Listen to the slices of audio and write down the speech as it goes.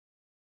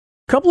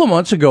couple of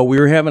months ago, we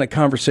were having a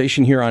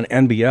conversation here on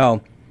NBL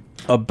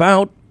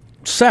about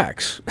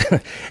sex.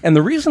 And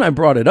the reason I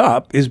brought it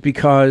up is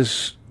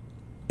because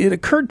it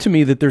occurred to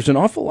me that there's an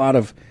awful lot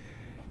of,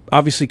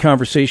 obviously,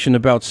 conversation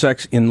about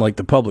sex in like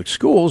the public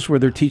schools where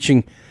they're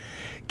teaching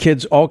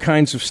kids all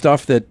kinds of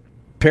stuff that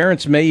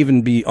parents may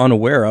even be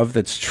unaware of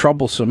that's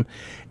troublesome.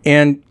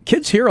 And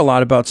kids hear a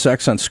lot about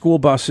sex on school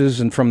buses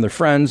and from their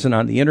friends and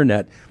on the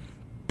internet.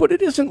 But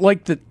it isn't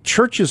like the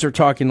churches are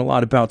talking a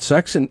lot about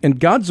sex, and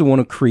God's the one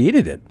who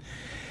created it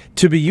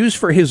to be used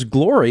for his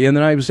glory. And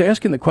then I was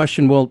asking the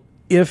question, well,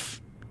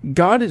 if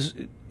God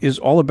is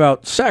all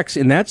about sex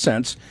in that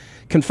sense,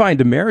 confined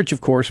to marriage,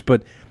 of course,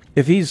 but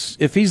if he's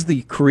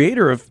the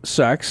creator of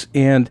sex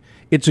and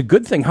it's a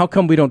good thing, how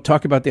come we don't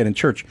talk about that in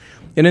church?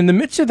 And in the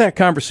midst of that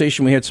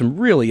conversation, we had some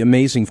really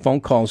amazing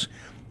phone calls,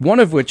 one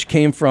of which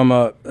came from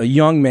a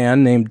young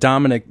man named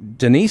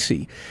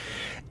Danesi.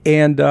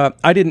 And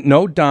I didn't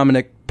know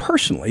Dominic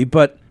personally,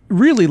 but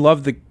really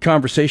loved the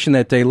conversation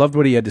that day, loved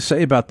what he had to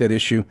say about that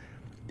issue.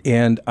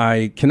 And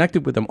I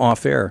connected with him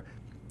off air,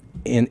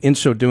 and in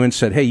so doing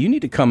said, hey, you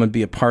need to come and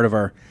be a part of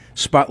our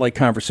Spotlight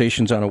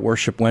Conversations on a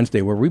Worship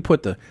Wednesday, where we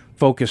put the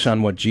focus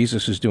on what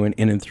Jesus is doing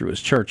in and through his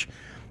church.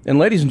 And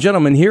ladies and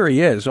gentlemen, here he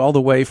is, all the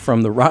way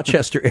from the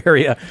Rochester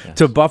area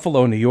to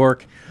Buffalo, New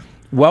York.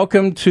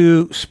 Welcome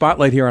to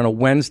Spotlight here on a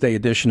Wednesday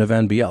edition of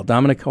NBL.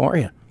 Dominic, how are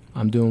you?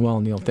 I'm doing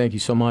well, Neil. Thank you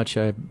so much.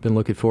 I've been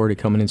looking forward to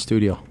coming in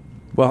studio.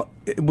 Well,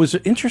 it was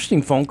an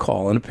interesting phone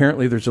call, and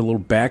apparently there's a little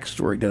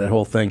backstory to that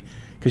whole thing,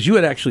 because you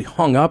had actually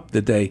hung up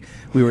the day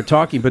we were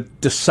talking, but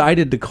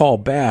decided to call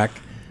back.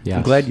 Yes.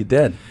 I'm glad you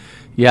did.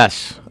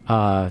 Yes.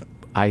 I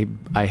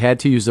had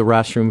to use the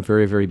restroom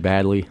very, very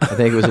badly. I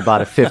think it was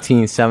about a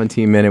 15,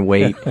 17-minute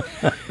wait,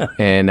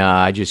 and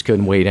I just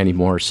couldn't wait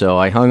anymore. So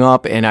I hung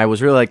up, and I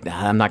was really like,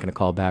 nah, I'm not going to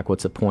call back.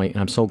 What's the point?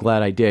 And I'm so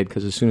glad I did,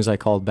 because as soon as I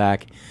called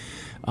back,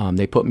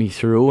 they put me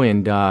through,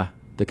 and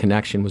the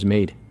connection was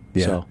made.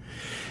 Yeah. So.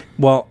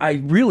 Well, I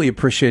really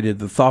appreciated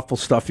the thoughtful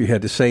stuff you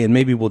had to say, and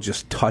maybe we'll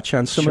just touch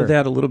on some of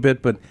that a little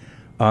bit. But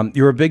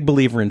you're a big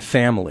believer in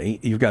family.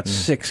 You've got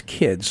 6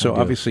 kids, so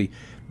obviously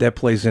that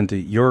plays into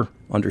your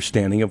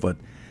understanding of what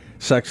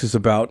sex is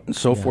about and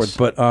so forth.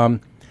 But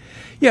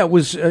yeah, it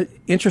was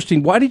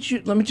interesting. Let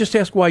me just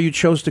ask why you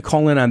chose to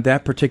call in on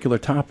that particular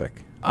topic.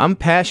 I'm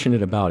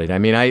passionate about it. I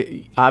mean,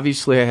 I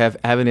have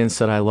evidence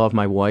that I love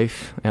my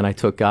wife, and I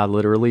took God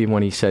literally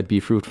when he said, be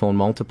fruitful and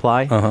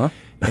multiply. Uh-huh.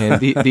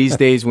 And these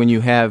days when you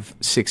have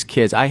 6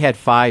 kids, I had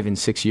 5 in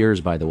 6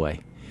 years, by the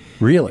way.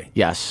 Really?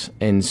 Yes.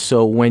 And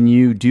so when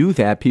you do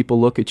that, people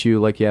look at you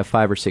like you have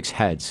 5 or 6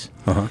 heads.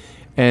 Uh-huh.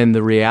 And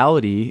the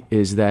reality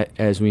is that,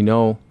 as we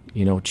know,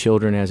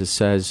 children, as it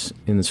says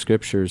in the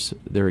scriptures,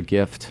 they're a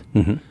gift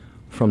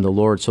from the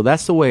Lord. So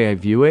that's the way I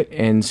view it.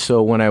 And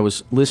so when I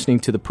was listening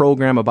to the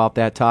program about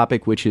that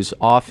topic, which is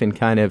often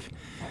kind of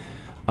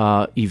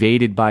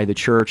evaded by the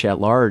church at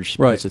large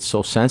because it's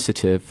so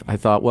sensitive, I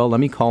thought, well, let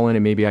me call in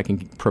and maybe I can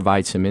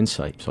provide some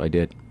insight. So I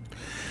did.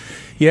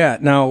 Yeah.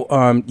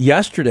 Now,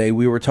 yesterday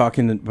we were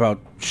talking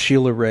about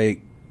Sheila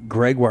Ray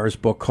Gregoire's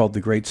book called The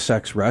Great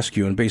Sex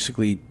Rescue, and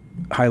basically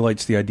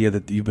highlights the idea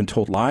that you've been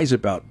told lies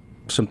about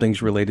some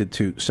things related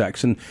to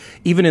sex. And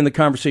even in the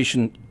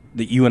conversation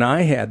that you and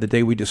I had the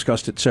day we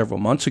discussed it several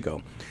months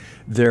ago,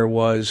 there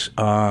was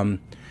an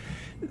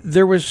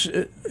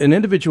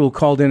individual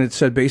called in and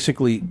said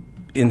basically,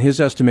 in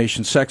his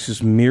estimation, sex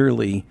is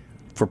merely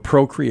for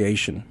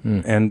procreation.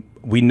 And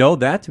we know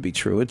that to be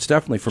true. It's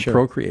definitely for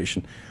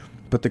procreation.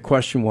 But the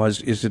question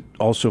was, is it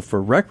also for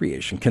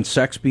recreation? Can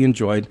sex be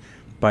enjoyed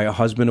by a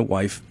husband and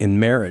wife in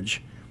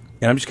marriage?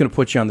 And I'm just going to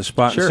put you on the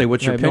spot and say,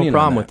 what's your opinion on that? No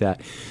problem with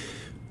that.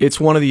 It's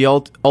one of the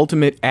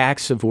ultimate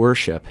acts of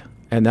worship.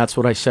 And that's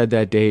what I said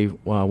that day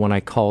when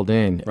I called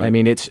in. Right. I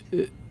mean,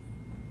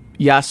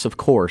 yes, of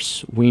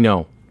course, we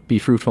know. Be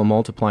fruitful and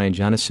multiply in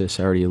Genesis.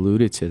 I already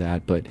alluded to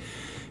that. But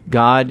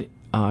God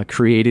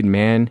created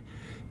man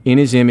in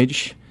his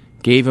image,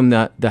 gave him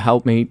the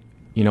helpmate.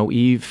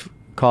 Eve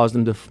caused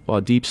him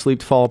to deep sleep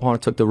to fall upon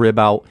it, took the rib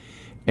out,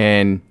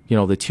 and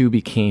the two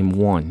became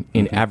one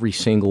in every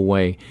single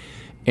way.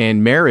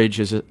 And marriage,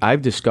 as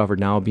I've discovered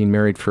now, being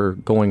married for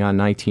going on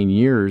 19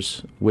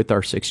 years with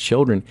our 6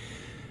 children,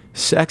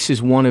 sex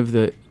is one of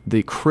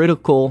the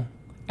critical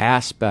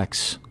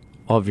aspects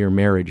of your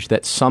marriage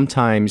that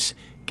sometimes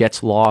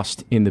gets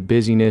lost in the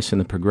busyness and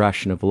the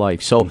progression of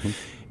life. So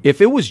if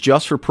it was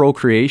just for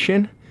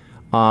procreation,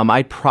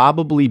 I'd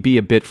probably be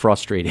a bit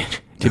frustrated,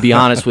 to be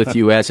honest with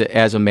you, as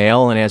a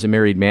male and as a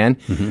married man.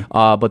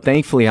 But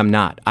thankfully, I'm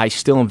not. I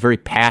still am very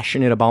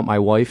passionate about my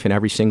wife in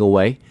every single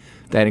way.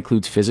 That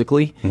includes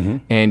physically.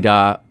 And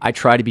I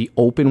try to be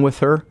open with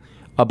her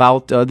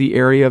about the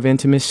area of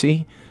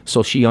intimacy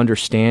so she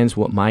understands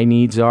what my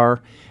needs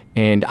are.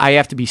 And I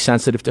have to be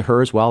sensitive to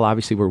her as well.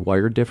 Obviously, we're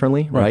wired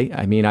differently, right?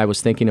 I mean, I was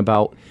thinking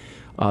about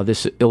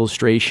this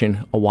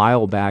illustration a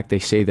while back. They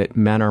say that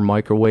men are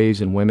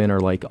microwaves and women are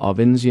like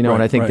ovens, and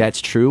I think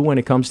that's true when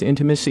it comes to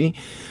intimacy.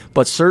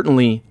 But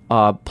certainly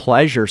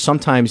pleasure,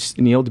 sometimes,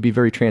 Neil, to be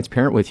very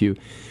transparent with you,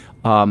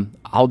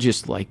 I'll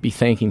just be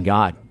thanking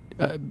God.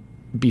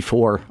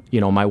 before,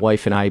 my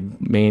wife and I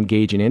may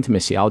engage in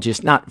intimacy. I'll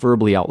just, not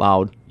verbally out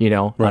loud,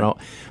 Right. I don't,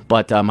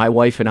 but my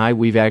wife and I,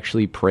 we've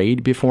actually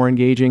prayed before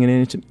engaging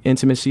in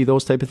intimacy,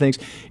 those type of things.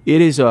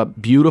 It is a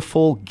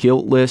beautiful,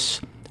 guiltless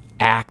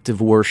act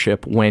of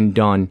worship when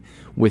done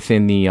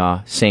within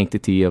the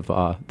sanctity of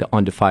the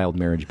undefiled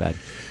marriage bed.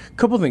 A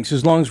couple of things,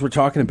 as long as we're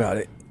talking about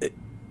it.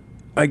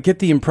 I get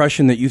the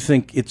impression that you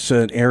think it's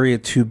an area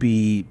to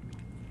be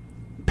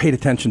paid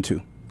attention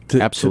to.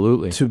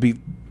 Absolutely. To be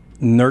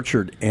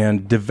nurtured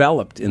and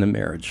developed in a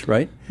marriage,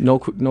 right? No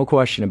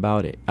question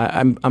about it.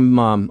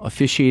 I'm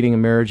officiating a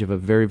marriage of a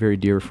very, very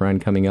dear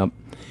friend coming up.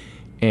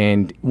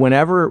 And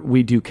whenever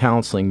we do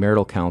counseling,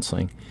 marital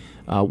counseling,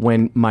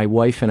 when my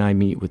wife and I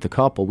meet with the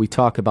couple, we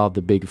talk about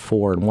the big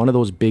four. And one of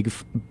those big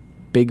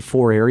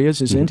four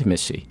areas is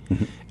intimacy.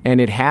 And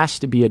it has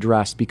to be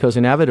addressed because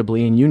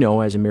inevitably, and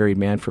as a married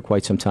man for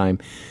quite some time,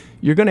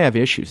 you're going to have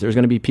issues. There's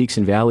going to be peaks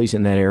and valleys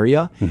in that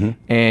area.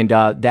 And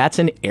that's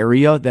an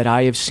area that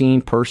I have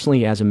seen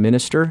personally as a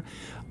minister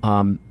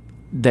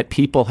that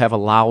people have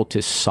allowed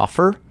to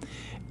suffer.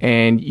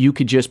 And you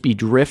could just be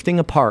drifting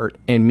apart.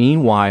 And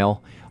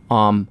meanwhile,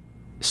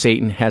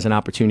 Satan has an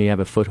opportunity to have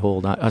a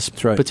foothold,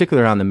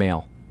 particularly on the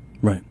male.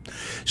 Right.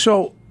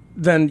 So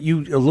then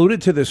you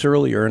alluded to this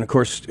earlier, and of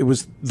course, it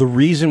was the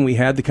reason we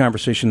had the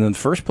conversation in the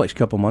first place a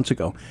couple months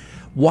ago.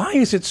 Why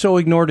is it so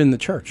ignored in the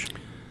church?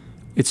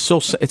 It's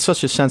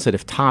such a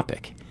sensitive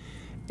topic,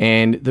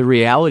 and the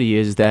reality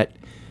is that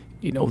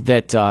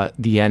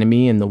the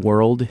enemy and the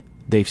world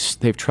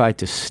they've tried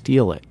to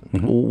steal it.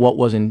 What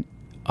wasn't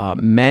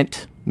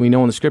meant, we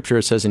know in the scripture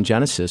it says in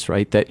Genesis,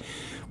 right, that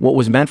what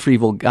was meant for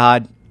evil,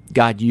 God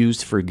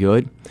used for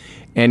good.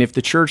 And if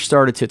the church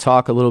started to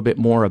talk a little bit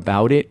more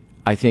about it,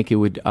 I think it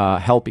would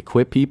help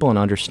equip people and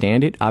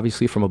understand it,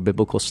 obviously from a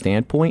biblical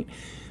standpoint.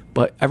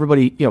 But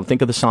everybody,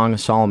 think of the Song of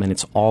Solomon.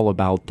 It's all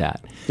about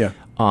that. Yeah.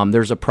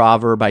 There's a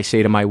proverb I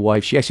say to my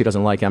wife. She actually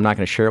doesn't like it. I'm not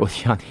going to share it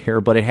with you on here,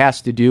 but it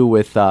has to do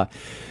with,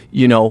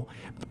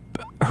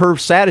 her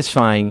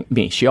satisfying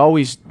me. She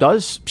always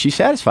does. She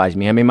satisfies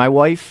me. I mean, my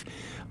wife,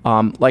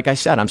 like I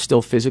said, I'm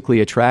still physically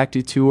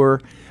attracted to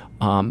her.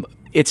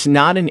 It's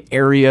not an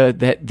area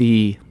that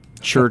the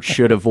church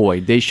should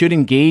avoid. They should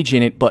engage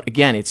in it, but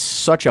again, it's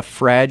such a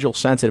fragile,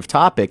 sensitive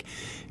topic.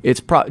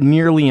 It's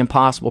nearly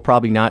impossible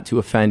probably not to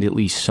offend at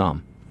least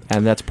some,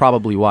 and that's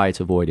probably why it's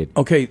avoided.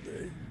 Okay,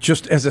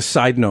 just as a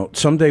side note,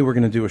 someday we're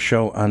going to do a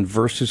show on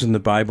verses in the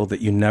Bible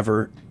that you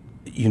never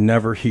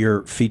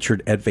hear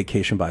featured at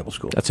Vacation Bible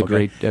School. That'd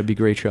be a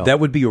great show. That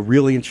would be a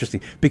really interesting,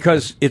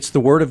 because it's the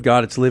Word of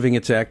God, it's living,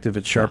 it's active,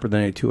 it's sharper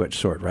than a two-edged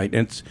sword, right?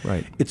 And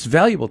it's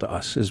valuable to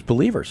us as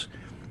believers.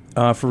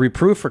 For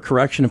reproof, for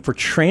correction, and for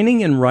training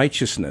in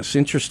righteousness.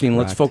 Interesting.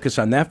 Correct. Let's focus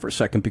on that for a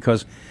second,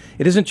 because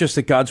it isn't just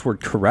that God's Word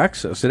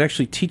corrects us. It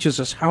actually teaches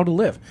us how to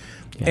live.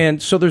 Yeah.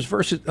 And so there's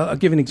verses. I'll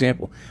give you an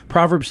example.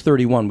 Proverbs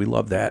 31. We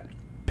love that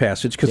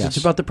passage because it's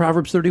about the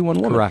Proverbs 31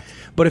 woman. Correct.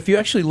 But if you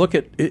actually look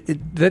at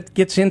it, that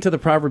gets into the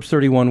Proverbs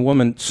 31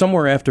 woman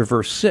somewhere after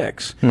verse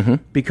 6,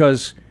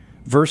 because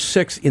verse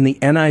 6 in the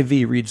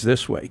NIV reads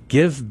this way: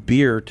 "Give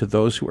beer to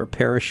those who are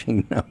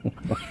perishing now."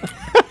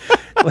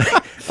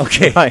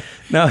 Okay. Right.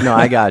 No,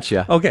 I got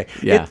you. Okay.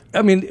 Yeah.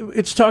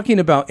 It's talking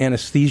about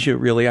anesthesia,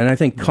 really, and I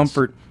think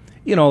comfort.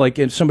 Like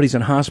if somebody's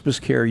in hospice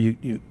care,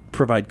 you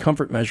provide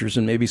comfort measures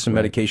and maybe some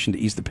medication to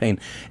ease the pain,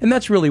 and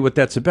that's really what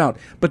that's about.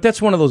 But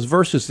that's one of those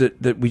verses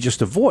that we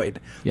just avoid.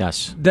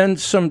 Yes. Then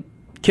some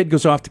kid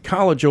goes off to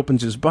college,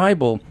 opens his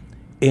Bible,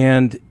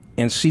 and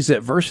sees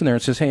that verse in there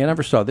and says, "Hey, I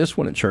never saw this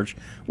one in church.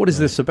 What is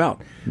this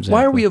about?" Exactly.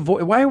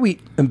 Why are we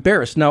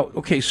embarrassed? Now,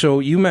 okay, so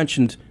you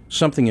mentioned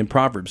something in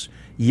Proverbs.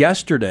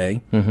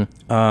 Yesterday,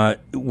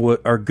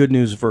 our good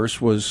news verse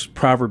was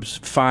Proverbs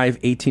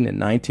 5:18 and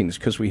 19. It's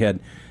because we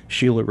had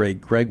Sheila Ray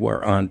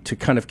Gregoire on to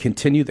kind of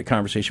continue the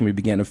conversation we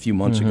began a few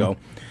months ago.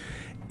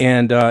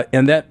 And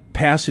that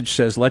passage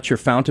says, "Let your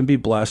fountain be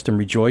blessed and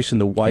rejoice in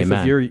the wife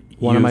of your youth.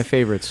 One of my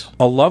favorites.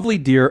 A lovely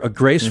deer, a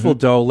graceful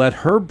doe, let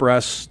her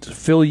breast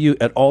fill you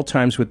at all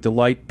times with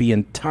delight, be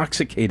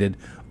intoxicated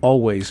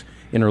always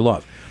in her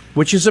love."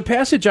 Which is a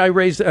passage I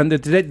raised on the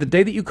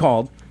day that you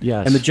called.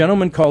 Yes. And the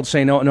gentleman called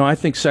saying, no, I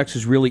think sex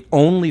is really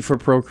only for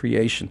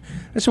procreation.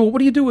 I said, well, what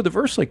do you do with a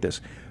verse like this?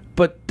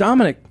 But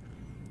Dominic,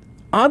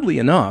 oddly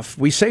enough,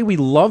 we say we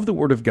love the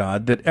Word of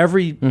God, that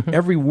every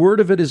word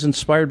of it is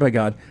inspired by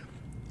God,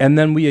 and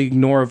then we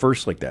ignore a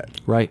verse like that.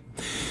 Right.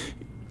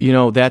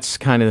 That's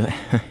kind of,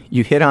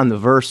 you hit on the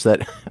verse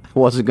that I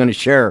wasn't going to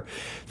share,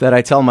 that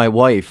I tell my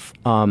wife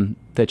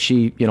that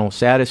she,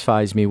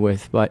 satisfies me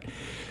with, but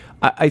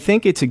I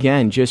think it's,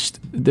 again,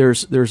 just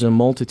there's a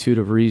multitude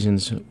of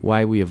reasons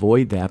why we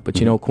avoid that. But,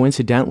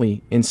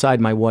 coincidentally, inside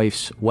my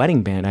wife's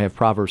wedding band, I have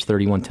Proverbs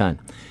 31:10.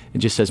 It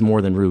just says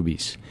more than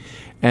rubies.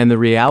 And the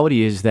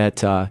reality is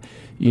that,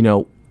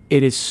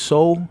 it is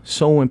so,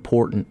 so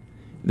important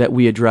that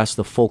we address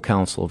the full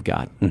counsel of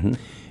God. And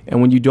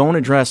when you don't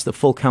address the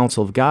full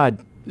counsel of God,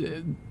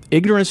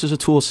 ignorance is a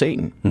tool of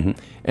Satan.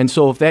 And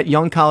so if that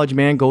young college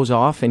man goes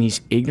off and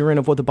he's ignorant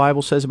of what the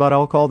Bible says about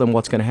alcohol, then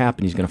what's going to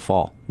happen? He's going to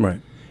fall.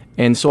 Right.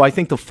 And so I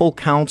think the full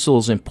counsel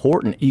is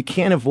important. You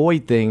can't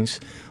avoid things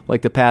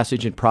like the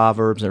passage in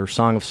Proverbs or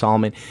Song of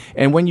Solomon.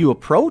 And when you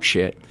approach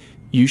it,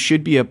 you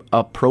should be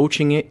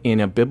approaching it in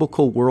a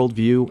biblical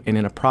worldview and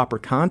in a proper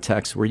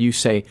context where you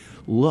say,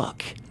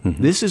 look,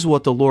 this is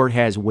what the Lord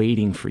has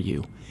waiting for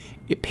you.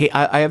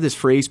 I have this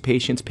phrase,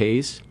 patience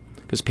pays,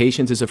 because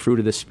patience is a fruit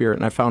of the Spirit.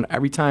 And I found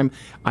every time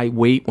I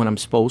wait when I'm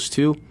supposed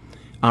to,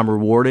 I'm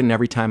rewarded. And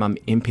every time I'm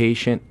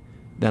impatient,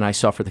 then I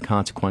suffer the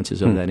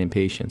consequences of that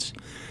impatience.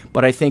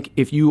 But I think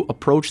if you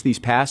approach these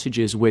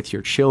passages with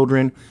your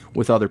children,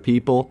 with other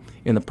people,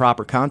 in the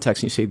proper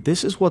context, and you say,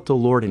 this is what the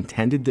Lord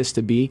intended this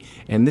to be,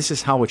 and this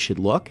is how it should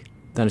look,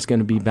 then it's going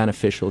to be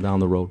beneficial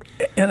down the road.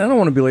 And I don't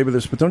want to belabor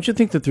this, but don't you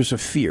think that there's a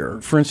fear?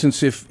 For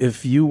instance,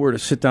 if you were to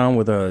sit down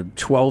with a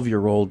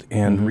 12-year-old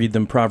and read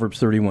them Proverbs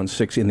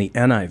 31:6 in the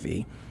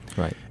NIV,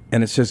 right,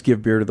 and it says,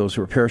 give beer to those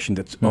who are perishing,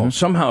 that's,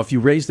 somehow if you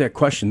raise that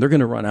question, they're going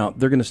to run out,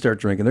 they're going to start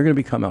drinking, they're going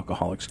to become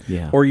alcoholics.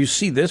 Yeah. Or you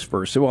see this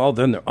verse, well,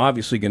 then they're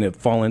obviously going to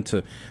fall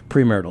into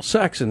premarital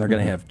sex, and they're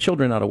going to have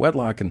children out of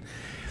wedlock, and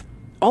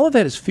all of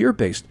that is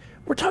fear-based.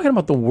 We're talking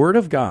about the Word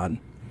of God,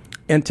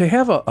 and to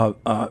have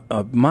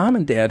a mom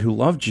and dad who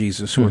love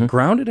Jesus, who are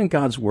grounded in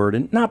God's Word,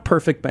 and not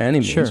perfect by any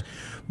means,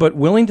 but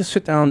willing to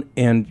sit down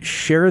and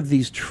share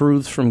these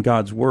truths from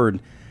God's Word,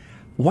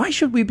 why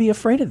should we be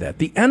afraid of that?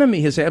 The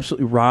enemy has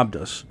absolutely robbed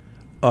us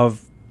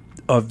of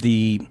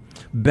the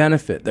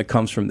benefit that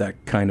comes from that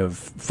kind of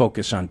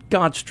focus on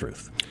God's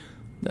truth.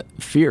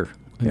 Fear.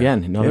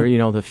 Again,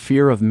 another, the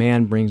fear of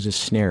man brings a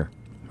snare,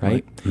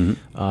 right?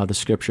 The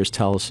scriptures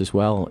tell us as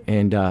well.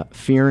 And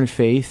fear and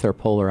faith are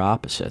polar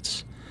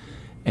opposites.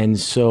 And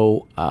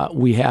so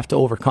we have to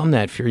overcome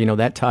that fear.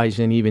 That ties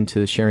in even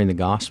to sharing the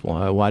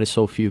gospel. Why do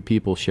so few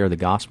people share the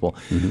gospel?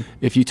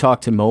 If you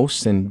talk to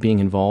most, and being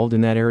involved in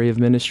that area of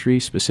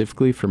ministry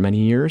specifically for many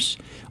years,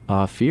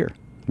 fear.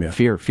 Yeah.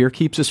 Fear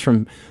keeps us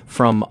from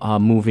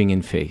moving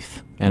in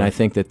faith, and I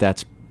think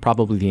that's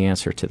probably the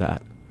answer to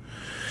that.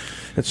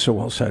 That's so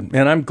well said,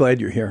 and I'm glad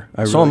you're here.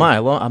 So am I.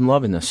 I'm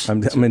loving this.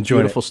 I'm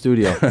enjoying beautiful it.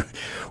 Studio.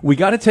 We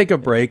got to take a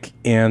break,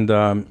 and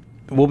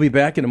we'll be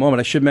back in a moment.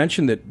 I should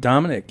mention that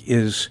Dominic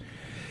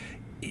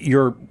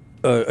you're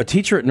a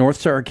teacher at North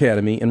Star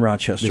Academy in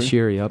Rochester. This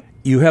year, yep.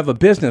 You have a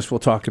business we'll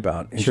talk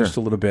about in just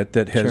a little bit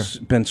that has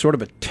been sort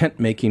of a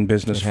tent-making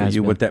business for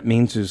you. What that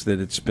means is that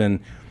it's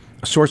been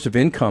a source of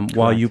income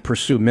while you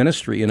pursue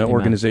ministry in an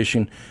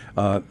organization,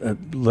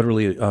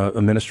 literally a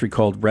ministry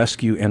called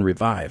Rescue and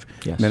Revive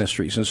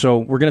Ministries. And so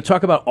we're going to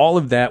talk about all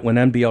of that when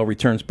NBL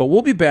returns. But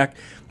we'll be back.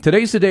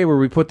 Today's the day where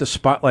we put the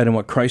spotlight on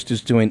what Christ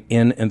is doing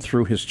in and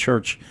through his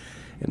church.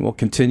 And we'll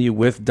continue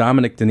with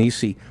Domenico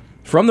Danesi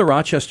from the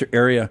Rochester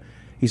area.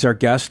 He's our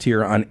guest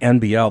here on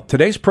NBL.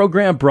 Today's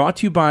program brought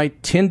to you by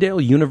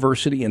Tyndale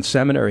University and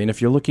Seminary. And if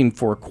you're looking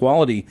for a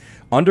quality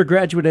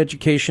undergraduate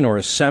education or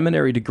a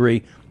seminary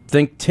degree,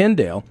 think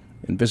Tyndale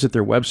and visit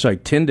their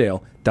website,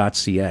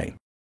 tyndale.ca.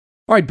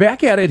 All right,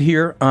 back at it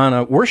here on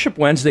a Worship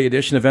Wednesday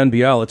edition of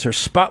NBL. It's our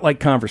Spotlight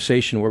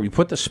Conversation where we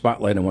put the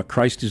spotlight on what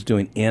Christ is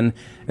doing in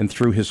and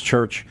through his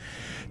church.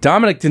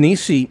 Domenico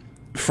Danesi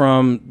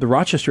from the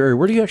Rochester area.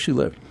 Where do you actually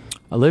live?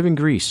 I live in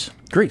Greece.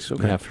 Greece,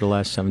 okay. Yeah, for the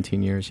last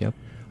 17 years, yep.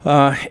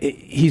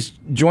 He's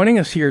joining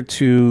us here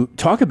to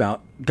talk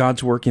about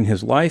God's work in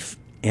his life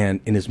and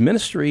in his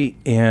ministry,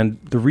 and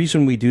the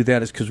reason we do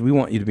that is because we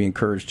want you to be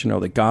encouraged to know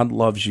that God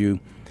loves you.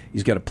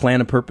 He's got a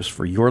plan and purpose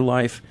for your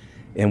life,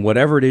 and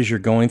whatever it is you're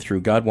going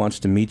through, God wants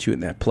to meet you in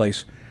that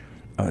place.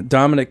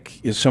 Dominic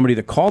is somebody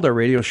that called our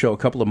radio show a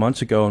couple of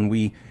months ago, and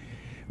we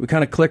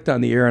kind of clicked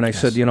on the air, and I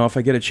said, if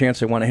I get a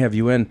chance, I want to have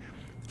you in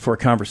for a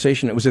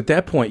conversation. It was at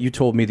that point you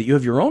told me that you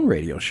have your own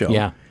radio show,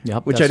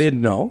 which I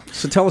didn't know.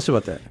 So tell us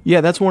about that. Yeah,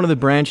 that's one of the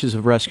branches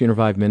of Rescue and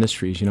Revive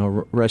Ministries.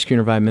 Rescue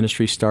and Revive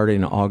Ministries started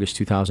in August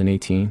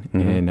 2018,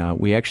 and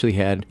we actually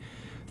had,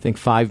 I think,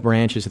 5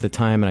 branches at the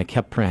time, and I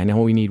kept praying, I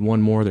know we need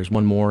one more, there's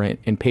one more,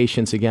 and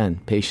patience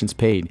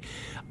paid.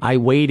 I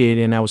waited,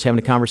 and I was having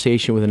a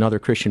conversation with another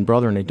Christian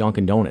brother in a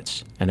Dunkin'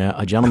 Donuts, and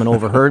a gentleman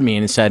overheard me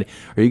and said,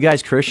 "Are you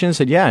guys Christians?" I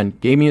said, "Yeah," and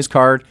gave me his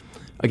card.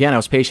 Again, I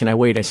was patient. I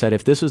waited. I said,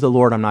 if this is the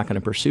Lord, I'm not going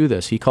to pursue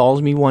this. He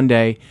calls me one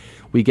day.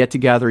 We get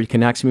together. He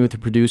connects me with the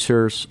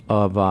producers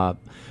of,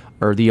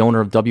 or the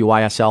owner of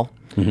WYSL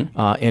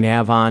in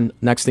Avon.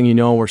 Next thing you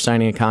know, we're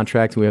signing a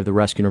contract. We have the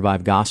Rescue and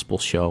Revive Gospel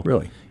Show.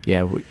 Really?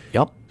 Yeah.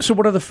 Yep. So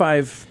what are the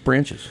 5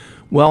 branches?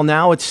 Well,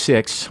 now it's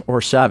 6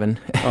 or 7,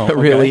 okay.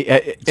 really.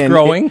 It's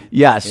growing?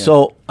 Yes. Yeah.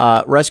 So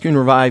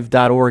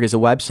rescueandrevive.org is a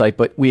website,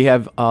 but we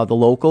have the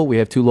local. We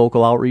have 2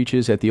 local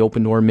outreaches at the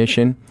Open Door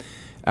Mission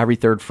every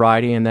 3rd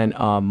Friday, and then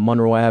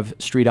Monroe Ave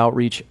Street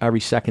Outreach every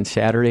 2nd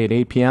Saturday at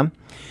 8 p.m.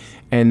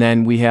 And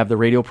then we have the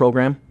radio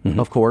program,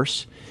 of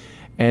course.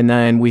 And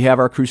then we have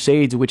our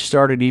crusades, which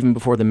started even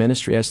before the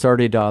ministry. I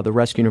started the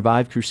Rescue and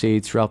Revive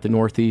crusades throughout the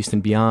Northeast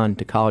and beyond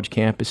to college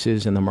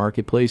campuses and the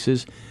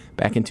marketplaces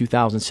back in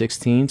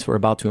 2016. So we're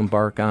about to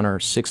embark on our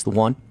 6th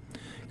one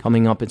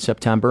coming up in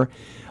September.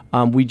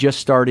 We just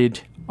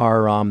started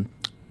our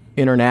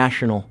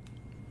international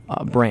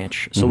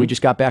branch. So we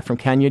just got back from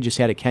Kenya, just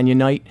had a Kenya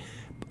night.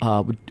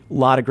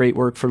 lot of great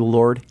work for the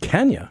Lord.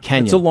 Kenya.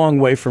 It's a long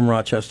way from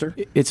Rochester.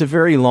 It's a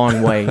very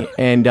long way,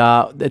 and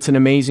it's an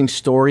amazing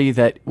story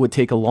that would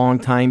take a long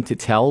time to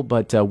tell,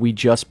 but we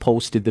just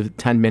posted the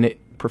 10-minute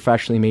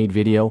professionally made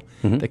video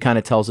that kind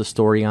of tells the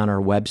story on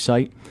our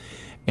website.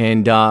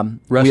 And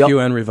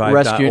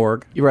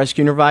rescueandrevive.org.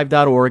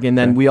 Rescueandrevive.org, and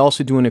then we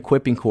also do an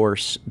equipping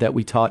course that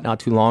we taught not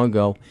too long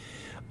ago,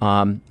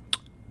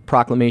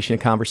 Proclamation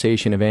and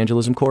Conversation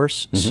Evangelism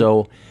course.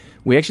 So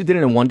we actually did it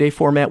in a one-day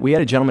format. We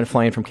had a gentleman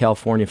flying from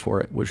California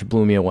for it, which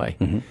blew me away.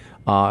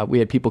 We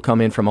had people come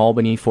in from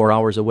Albany, 4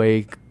 hours away,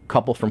 a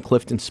couple from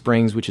Clifton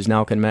Springs, which is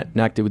now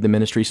connected with the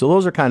ministry. So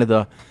those are kind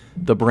of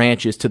the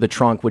branches to the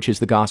trunk, which is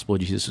the gospel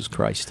of Jesus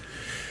Christ.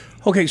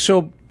 Okay,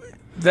 so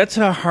that's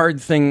a hard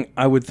thing,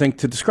 I would think,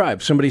 to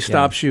describe. Somebody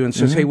stops you and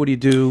says, hey, what do you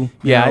do?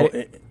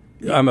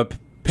 I'm a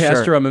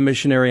pastor, I'm a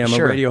missionary, I'm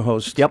a radio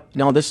host. Yep.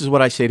 No, this is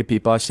what I say to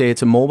people. I say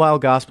it's a mobile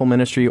gospel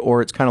ministry,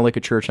 or it's kind of like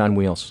a church on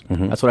wheels.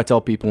 That's what I tell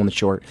people in the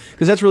short,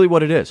 because that's really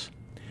what it is.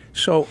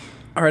 So,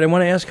 all right, I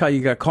want to ask how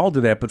you got called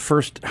to that, but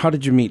first, how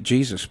did you meet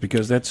Jesus?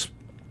 Because that's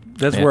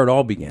where it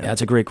all began.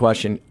 That's a great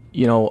question.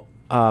 You know,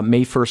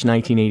 May 1st,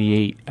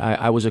 1988,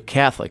 I was a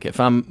Catholic. If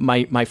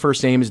my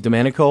first name is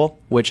Domenico,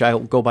 which I'll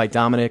go by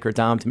Dominic or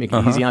Dom to make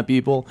it easy on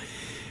people.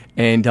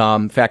 And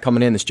in fact,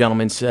 coming in, this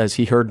gentleman says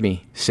he heard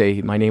me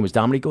say my name was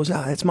Dominic. He goes,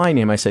 that's my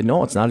name. I said,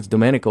 no, it's not. It's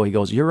Domenico. He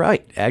goes, you're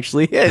right.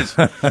 Actually, it is.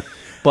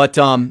 But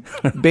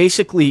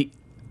basically,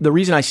 the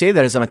reason I say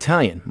that is I'm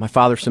Italian. My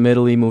father's from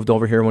Italy, moved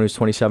over here when he was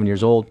 27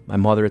 years old. My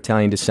mother,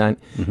 Italian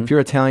descent. If you're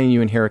Italian,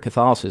 you inherit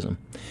Catholicism.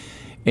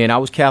 And I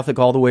was Catholic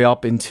all the way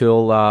up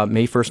until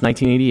May 1st,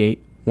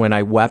 1988, when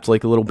I wept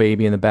like a little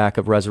baby in the back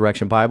of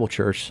Resurrection Bible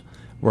Church,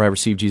 where I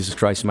received Jesus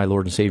Christ as my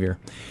Lord and Savior.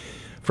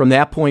 From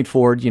that point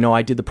forward, you know,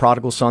 I did the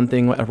prodigal son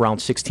thing around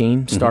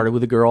 16, started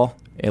with a girl.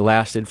 It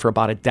lasted for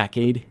about a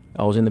decade.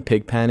 I was in the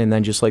pig pen, and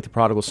then just like the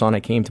prodigal son,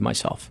 I came to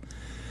myself.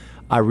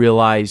 I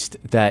realized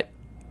that,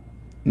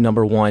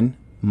 number one,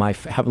 my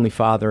Heavenly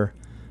Father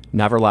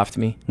never left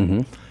me.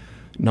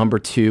 Number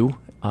two,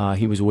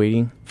 he was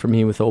waiting for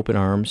me with open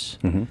arms.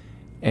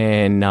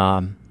 And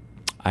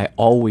I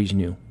always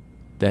knew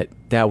that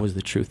that was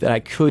the truth, that I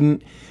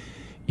could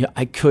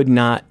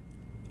not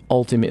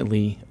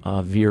ultimately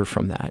veer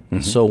from that.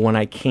 So when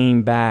I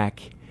came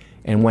back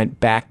and went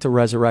back to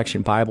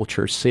Resurrection Bible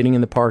Church, sitting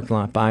in the parking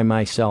lot by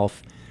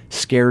myself,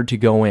 scared to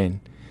go in,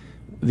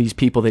 these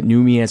people that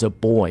knew me as a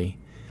boy,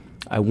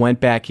 I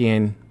went back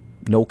in,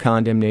 no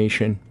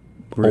condemnation,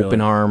 open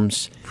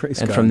arms. Praise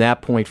and God. From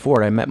that point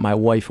forward, I met my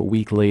wife a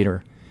week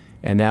later,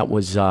 and that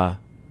was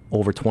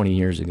over 20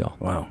 years ago.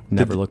 Wow.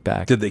 Never looked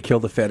back. Did they kill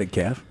the fatted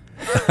calf?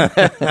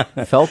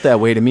 Felt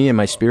that way to me in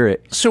my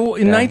spirit. So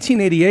in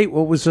 1988,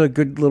 what was a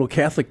good little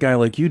Catholic guy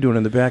like you doing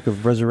in the back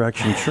of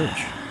Resurrection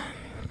Church?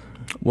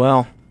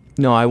 Well,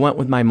 no, I went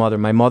with my mother.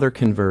 My mother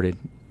converted,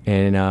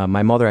 and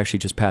my mother actually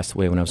just passed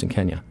away when I was in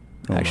Kenya,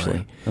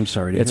 actually. I'm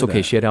sorry to It's hear okay.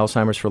 that. She had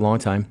Alzheimer's for a long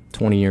time,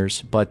 20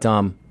 years. But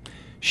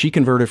she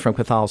converted from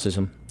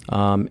Catholicism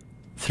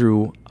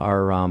through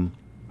our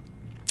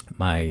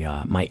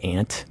my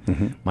aunt,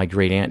 my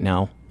great aunt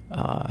now,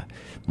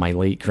 my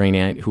late great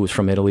aunt, who was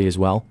from Italy as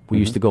well. We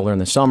used to go there in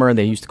the summer, and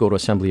they used to go to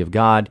Assembly of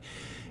God,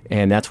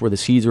 and that's where the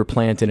seeds were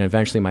planted. And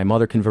eventually, my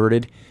mother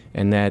converted,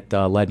 and that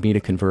led me to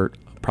convert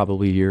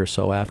probably a year or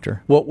so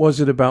after. What was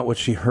it about what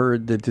she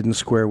heard that didn't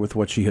square with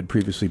what she had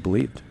previously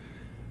believed?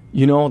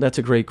 You know, that's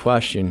a great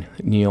question,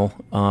 Neil.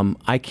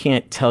 I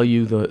can't tell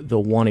you the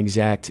one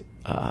exact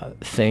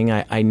thing.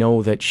 I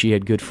know that she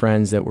had good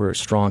friends that were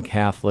strong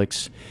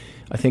Catholics.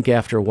 I think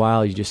after a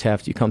while,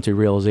 you come to a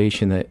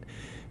realization that,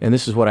 and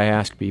this is what I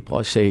ask people.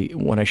 I say,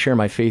 when I share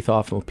my faith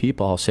often with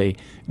people, I'll say,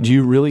 do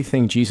you really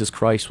think Jesus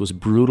Christ was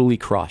brutally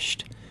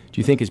crushed?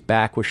 Do you think his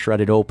back was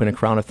shredded open, a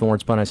crown of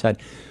thorns put on his head,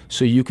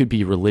 so you could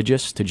be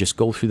religious, to just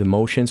go through the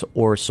motions,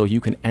 or so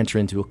you can enter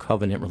into a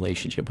covenant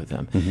relationship with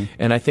him?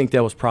 And I think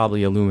that was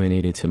probably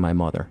illuminated to my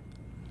mother.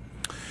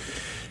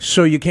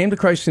 So you came to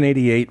Christ in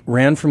 88,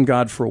 ran from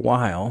God for a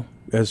while,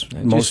 as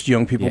most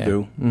young people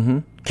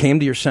do, came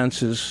to your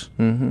senses.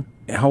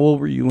 How old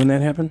were you when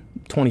that happened?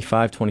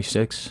 25,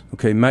 26.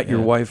 Okay, met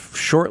your wife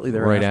shortly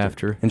thereafter. Right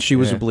after. And she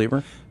was a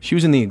believer? She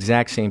was in the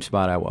exact same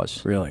spot I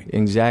was. Really?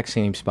 Exact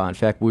same spot. In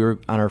fact, we were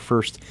on our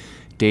first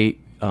date.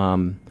 We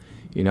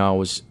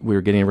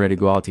were getting ready to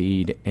go out to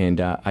eat, and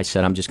I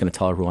said, I'm just going to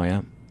tell her who I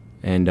am.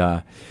 And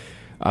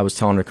I was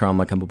telling her, I'm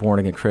a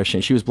born-again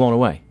Christian. She was blown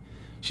away.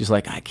 She's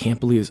like, I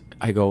can't believe this.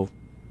 I go,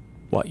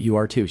 what, you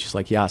are too? She's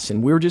like, yes.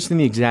 And we were just in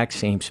the exact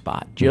same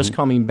spot, just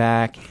coming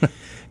back.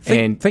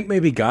 Think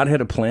maybe God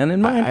had a plan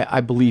in mind?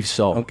 I believe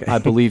so. Okay. I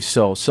believe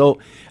so. So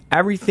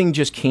everything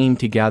just came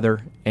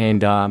together,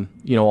 and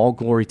all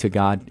glory to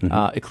God.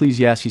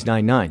 Ecclesiastes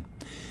 9:9.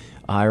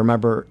 I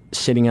remember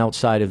sitting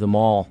outside of the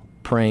mall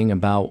praying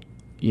about,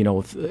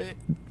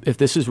 if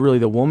this is really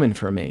the woman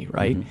for me,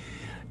 right?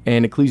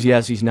 And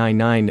Ecclesiastes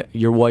 9:9,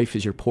 your wife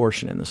is your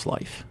portion in this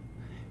life.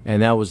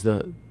 And that was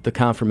the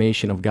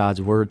confirmation of God's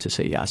word to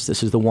say, yes,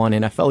 this is the one.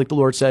 And I felt like the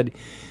Lord said,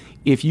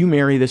 if you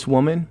marry this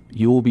woman,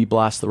 you will be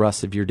blessed the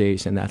rest of your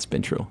days, and that's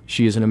been true.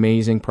 She is an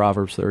amazing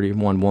Proverbs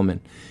 31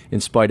 woman, in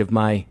spite of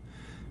my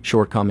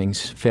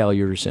shortcomings,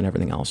 failures, and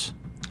everything else.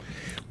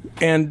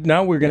 And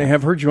now we're going to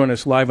have her join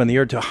us live on the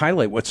air to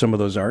highlight what some of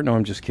those are. No,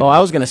 I'm just kidding. Oh, I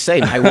was going to say,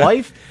 my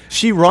wife,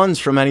 she runs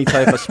from any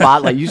type of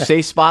spotlight. You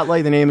say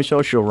spotlight, the name of the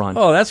show, she'll run.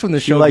 Oh, that's when the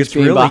show likes gets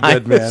being really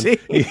behind good,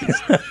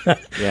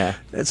 man. Yeah.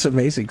 That's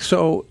amazing.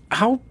 So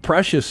how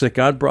precious that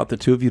God brought the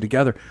two of you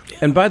together.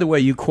 And by the way,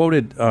 you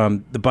quoted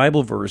the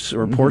Bible verse,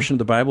 or a portion of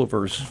the Bible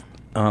verse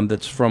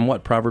that's from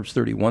what? Proverbs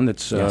 31.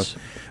 That's Yes.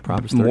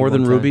 Proverbs more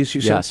than 31:10. rubies,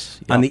 you said? Yes.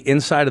 Yep. On the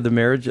inside of the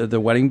marriage, the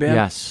wedding band?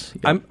 Yes.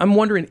 Yep. I'm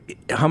wondering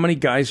how many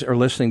guys are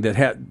listening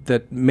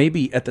that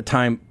maybe at the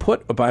time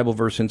put a Bible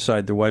verse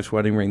inside their wife's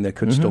wedding ring that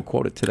could still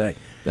quote it today.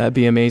 That'd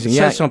be amazing. It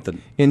Yeah. says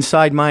something.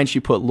 Inside mine, she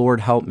put,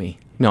 Lord, help me.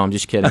 No, I'm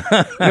just kidding.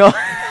 No.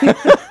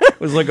 It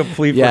was like a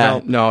plea for Yeah,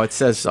 help. no, it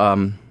says,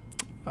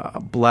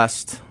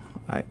 blessed.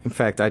 In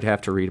fact, I'd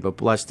have to read it, but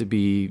blessed to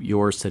be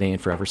yours today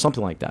and forever.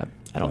 Something like that.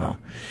 I don't know.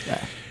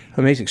 Yeah.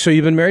 Amazing. So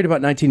you've been married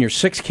about 19 years,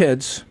 6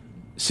 kids.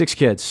 6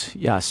 kids.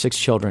 Yeah, 6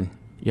 children.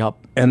 Yep.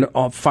 And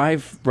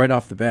 5 right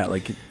off the bat.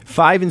 Like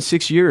 5 and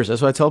 6 years.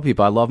 That's what I tell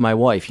people. I love my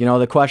wife. You know,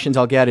 the questions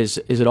I'll get is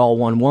it all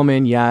one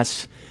woman?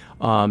 Yes.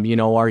 You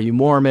know, are you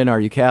Mormon? Are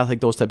you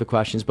Catholic? Those type of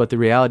questions. But the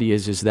reality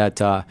is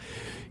that,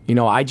 you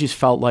know, I just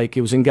felt like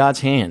it was in God's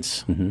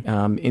hands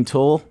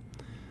until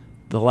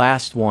the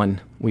last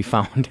one we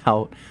found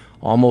out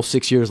almost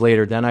 6 years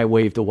later. Then I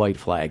waved the white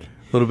flag.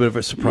 a little bit of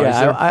a surprise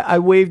Yeah, there. I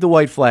waved the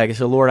white flag. I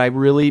said, Lord, I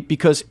really,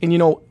 because, and you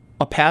know,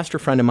 a pastor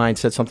friend of mine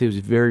said something that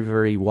was very,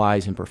 very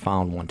wise and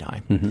profound one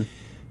time.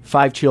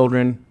 5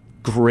 children,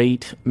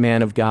 great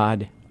man of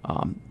God,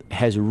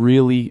 has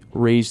really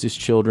raised his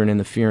children in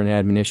the fear and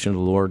admonition of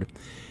the Lord.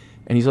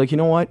 And he's like, you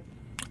know what?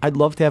 I'd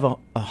love to have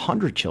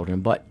 100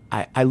 children, but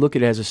I look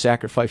at it as a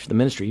sacrifice for the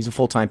ministry. He's a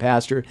full-time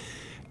pastor.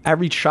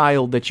 Every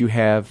child that you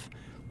have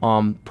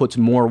puts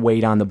more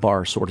weight on the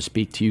bar, so to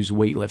speak, to use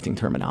weightlifting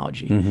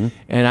terminology.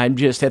 And I'm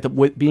just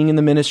being in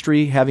the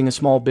ministry, having a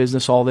small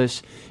business, all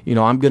this, you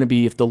know, I'm going to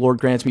be, if the Lord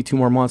grants me 2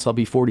 more months, I'll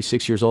be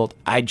 46 years old.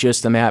 I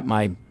just am at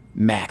my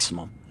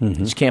maximum.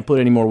 Just can't put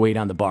any more weight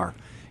on the bar,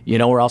 you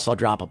know, or else I'll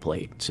drop a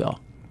plate. So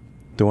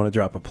Don't want to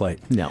drop a plate.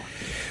 no.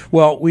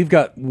 Well, we've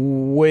got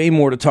way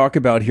more to talk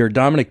about here.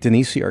 Dominic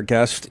Danesi, our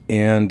guest,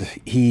 and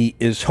he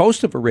is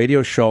host of a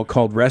radio show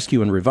called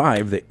Rescue and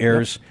Revive that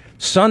airs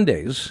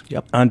Sundays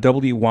on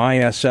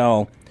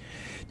WYSL,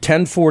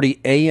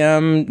 1040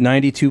 AM,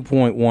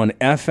 92.1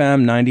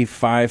 FM,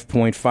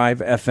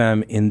 95.5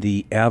 FM in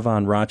the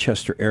Avon,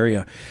 Rochester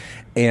area.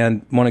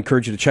 And I want to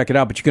encourage you to check it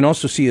out. But you can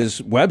also see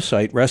his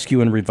website,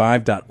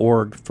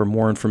 rescueandrevive.org, for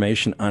more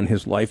information on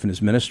his life and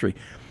his ministry.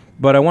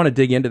 But I want to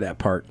dig into that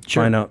part,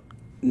 find out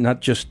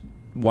not just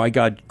why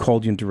God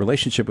called you into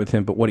relationship with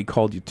him, but what he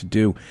called you to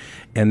do.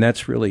 And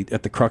that's really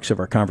at the crux of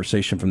our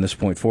conversation from this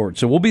point forward.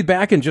 So we'll be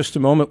back in just a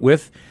moment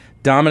with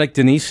Dominic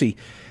Danesi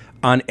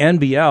on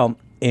NBL,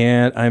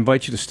 and I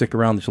invite you to stick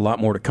around. There's a lot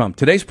more to come.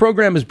 Today's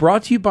program is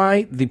brought to you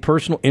by the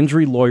personal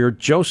injury lawyer,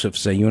 Joseph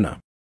Zayuna.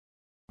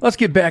 Let's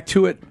get back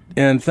to it,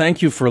 and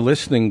thank you for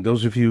listening,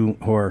 those of you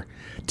who are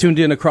tuned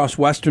in across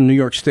western New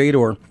York State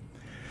or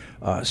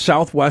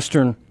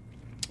southwestern,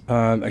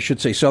 I should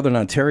say southern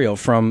Ontario,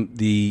 from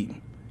the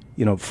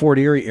Fort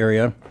Erie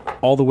area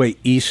all the way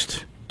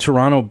east,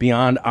 Toronto,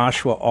 beyond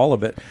Oshawa, all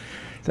of it.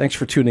 Thanks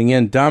for tuning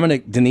in.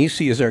 Dominic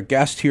Danesi is our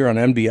guest here on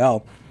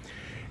NBL,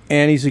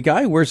 and he's a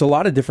guy who wears a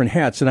lot of different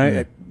hats.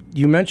 And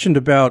you mentioned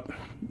about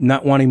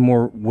not wanting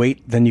more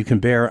weight than you can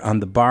bear on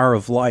the bar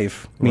of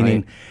life,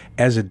 meaning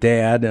as a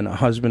dad and a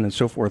husband and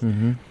so forth.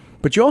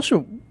 But you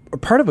also are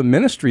part of a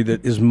ministry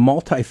that is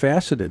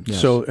multifaceted.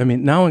 Yes. So, I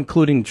mean, now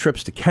including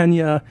trips to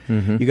Kenya,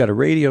 you got a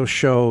radio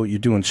show, you're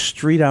doing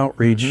street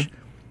outreach.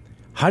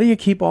 How do you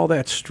keep all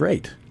that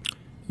straight?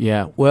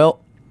 Yeah, well,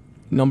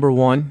 number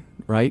one,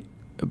 right?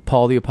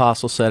 Paul the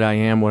Apostle said, I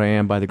am what I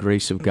am by the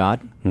grace of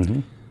God.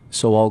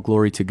 So all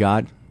glory to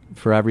God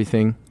for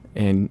everything.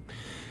 And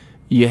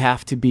you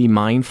have to be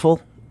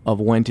mindful of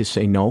when to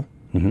say no.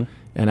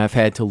 And I've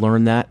had to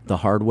learn that the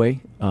hard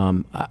way.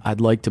 I'd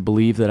like to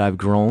believe that I've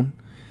grown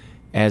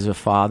as a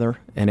father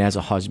and as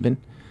a husband.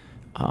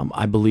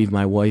 I believe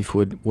my wife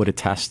would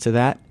attest to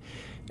that.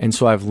 And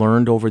so I've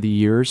learned over the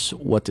years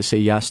what to say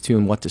yes to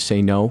and what to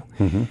say no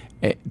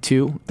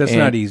to. That's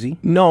not easy.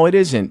 No, it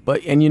isn't.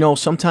 But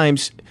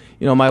sometimes,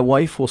 my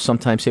wife will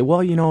sometimes say,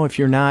 well, if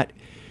you're not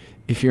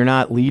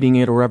leading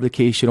it or whatever the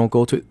case, you don't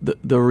go to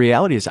it. The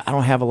reality is I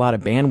don't have a lot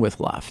of bandwidth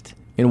left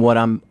in what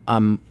I'm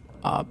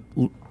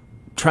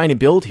trying to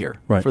build here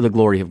for the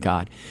glory of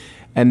God.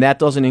 And that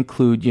doesn't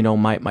include,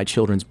 my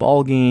children's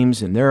ball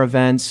games and their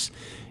events,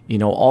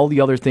 all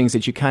the other things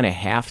that you kind of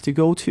have to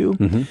go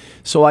to.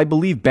 So I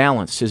believe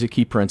balance is a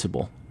key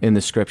principle in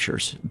the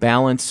scriptures.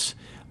 Balance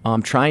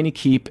trying to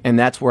keep, and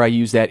that's where I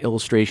use that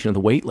illustration of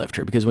the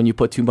weightlifter, because when you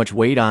put too much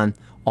weight on,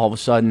 all of a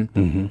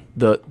sudden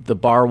the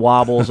bar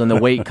wobbles and the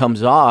weight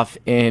comes off,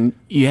 and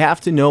you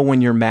have to know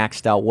when you're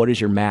maxed out. What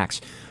is your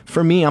max?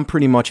 For me, I'm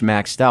pretty much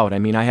maxed out. I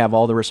mean, I have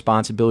all the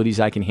responsibilities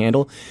I can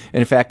handle. And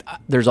in fact,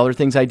 there's other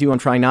things I do I'm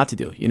trying not to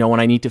do. You know, when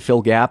I need to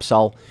fill gaps,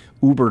 I'll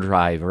Uber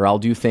drive or I'll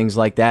do things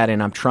like that.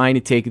 And I'm trying to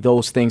take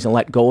those things and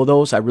let go of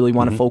those. I really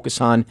want to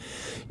focus on,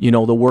 you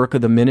know, the work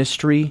of the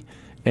ministry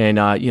and,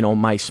 you know,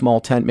 my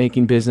small tent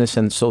making business.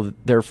 And so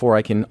therefore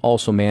I can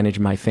also manage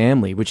my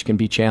family, which can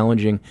be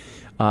challenging.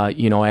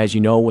 You know, as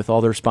you know, with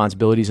all the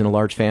responsibilities in a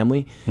large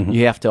family,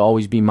 you have to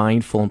always be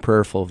mindful and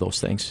prayerful of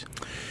those things.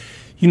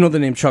 You know the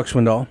name Chuck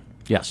Swindoll?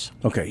 Yes.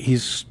 Okay.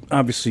 He's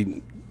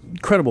obviously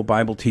incredible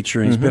Bible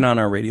teacher, and he's been on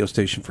our radio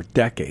station for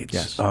decades.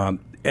 Yes.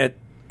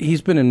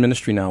 He's been in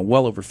ministry now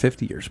well over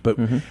 50 years, but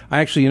I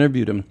actually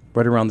interviewed him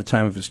right around the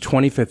time of his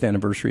 25th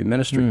anniversary of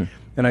ministry.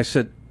 And I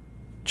said,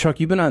 Chuck,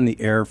 you've been on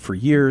the air for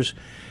years.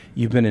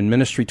 You've been in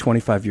ministry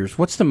 25 years.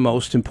 What's the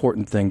most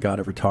important thing God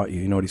ever taught you?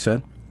 You know what he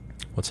said?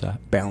 What's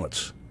that?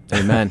 Balance.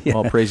 Amen.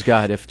 Well, praise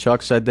God. If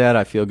Chuck said that,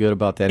 I feel good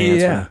about that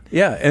answer.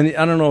 Yeah. And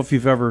I don't know if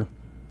you've ever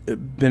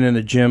been in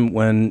a gym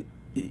when,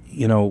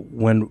 you know,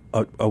 when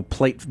a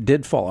plate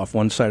did fall off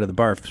one side of the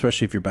bar,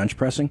 especially if you're bench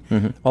pressing,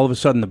 all of a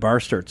sudden the bar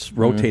starts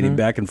rotating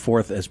back and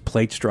forth as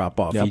plates drop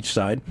off each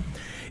side.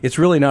 It's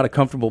really not a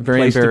comfortable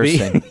place to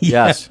be.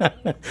 Yes.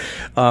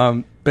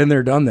 Been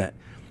there, done that.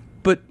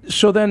 But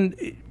so then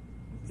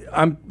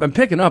I'm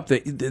picking up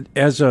that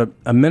as a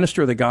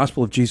minister of the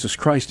gospel of Jesus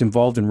Christ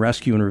involved in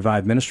Rescue and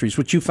Revive Ministries,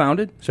 which you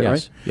founded, is that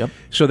right? Yep.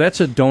 So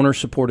that's a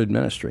donor-supported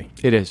ministry.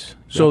 It is.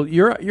 So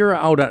you're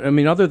out, I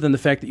mean, other than the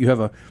fact that you have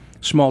a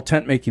small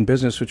tent-making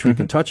business, which we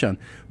can touch on,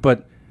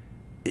 but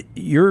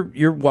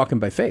you're walking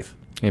by faith.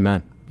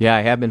 Amen. Yeah,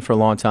 I have been for a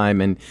long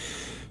time. And,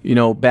 you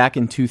know, back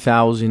in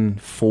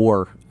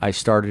 2004, I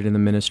started in the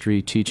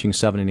ministry teaching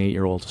 7- and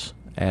 8-year-olds.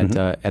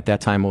 At that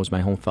time, it was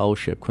my home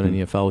fellowship,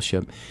 Koinonia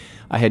Fellowship.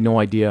 I had no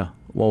idea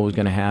what was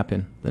going to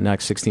happen the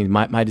next 16.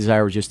 My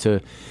desire was just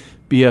to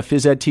be a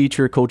phys ed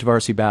teacher, coach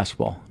varsity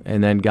basketball,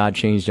 and then God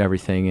changed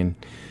everything.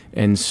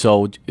 And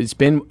so it's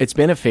been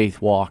a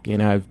faith walk,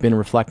 and I've been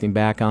reflecting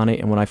back on it.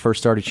 And when I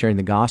first started sharing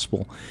the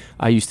gospel,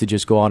 I used to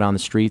just go out on the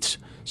streets,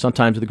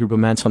 sometimes with a group of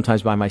men,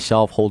 sometimes by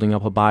myself, holding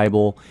up a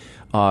Bible,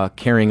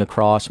 carrying a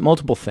cross,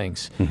 multiple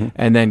things.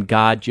 And then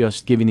God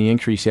just giving the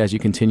increase as you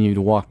continue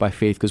to walk by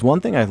faith. Because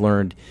one thing I've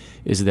learned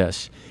is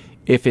this: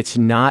 if it's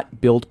not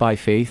built by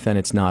faith, then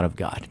it's not of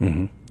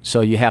God.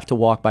 So you have to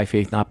walk by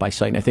faith, not by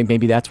sight. And I think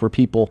maybe that's where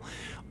people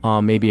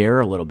maybe err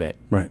a little bit.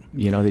 Right.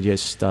 You know, they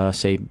just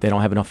say they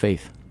don't have enough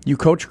faith. You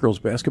coach girls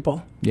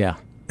basketball? Yeah.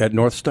 At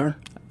North Star?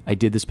 I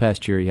did this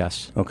past year,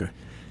 yes. Okay.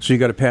 So you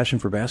got a passion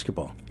for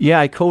basketball?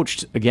 Yeah, I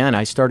coached, again,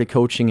 I started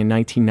coaching in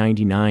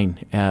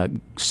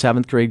 1999.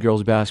 7th grade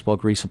girls basketball,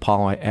 Greece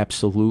Apollo. I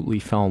absolutely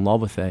fell in love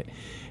with it.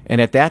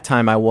 And at that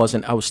time, I was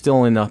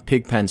still in the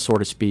pig pen, so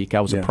to speak. I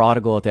was a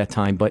prodigal at that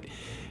time, but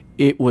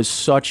it was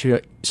so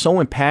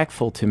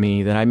impactful to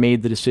me that I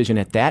made the decision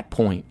at that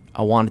point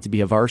I wanted to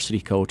be a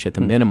varsity coach at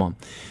the minimum.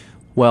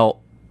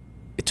 Well,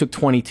 it took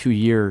 22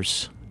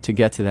 years to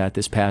get to that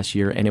this past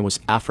year, and it was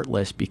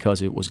effortless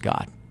because it was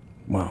God.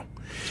 Wow.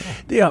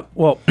 Yeah,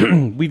 well,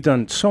 we've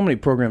done so many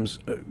programs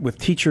with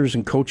teachers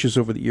and coaches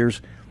over the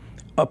years.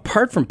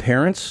 Apart from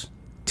parents,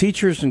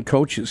 teachers and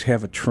coaches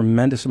have a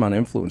tremendous amount of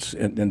influence,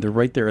 and they're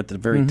right there at the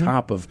very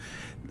top of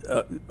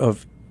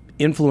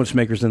influence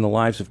makers in the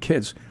lives of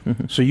kids.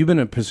 So you've been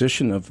in a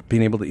position of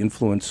being able to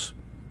influence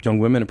young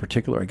women in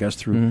particular, I guess,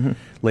 through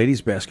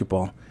ladies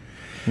basketball.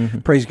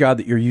 Praise God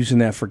that you're using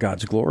that for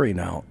God's glory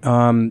now.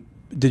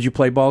 Did you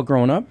play ball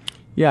growing up?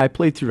 Yeah, I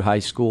played through high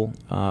school.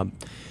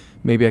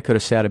 Maybe I could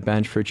have sat a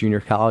bench for a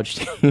junior college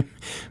team.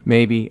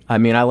 Maybe. I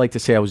mean, I like to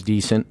say I was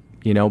decent,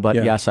 you know, but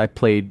yes, I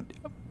played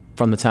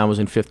from the time I was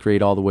in 5th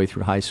grade all the way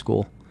through high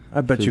school.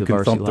 I bet you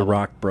can thump the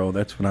rock, bro.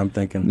 That's what I'm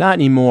thinking. Not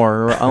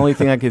anymore. The only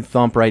thing I could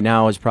thump right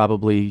now is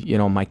probably, you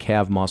know, my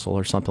calf muscle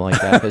or something like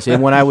that. Because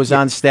when I was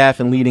on staff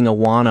and leading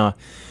Awana,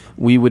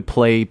 we would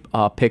play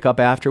pickup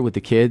after with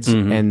the kids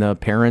and the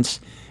parents.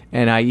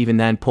 And I even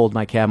then pulled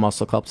my calf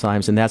muscle a couple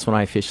times, and that's when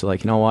I officially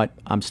you know what,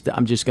 I'm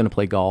just going to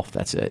play golf.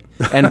 That's it,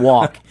 and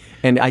walk.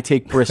 And I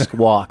take brisk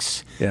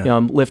walks. You know,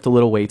 lift a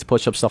little weights,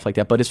 push up, stuff like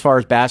that. But as far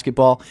as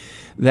basketball,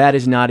 that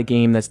is not a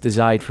game that's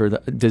designed for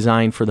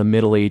the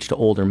middle-aged to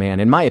older man,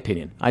 in my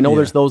opinion. I know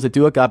there's those that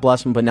do it, God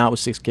bless them, but not with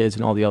 6 kids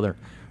and all the other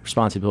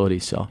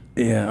responsibilities. So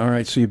yeah, all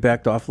right. So you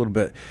backed off a little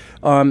bit.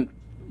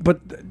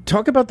 But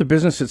talk about the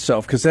business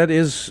itself, because that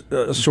is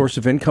a source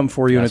of income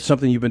for you, and it's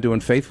something you've been doing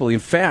faithfully. In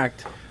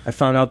fact, I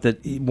found out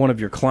that one of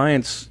your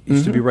clients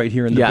used to be right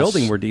here in the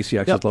building where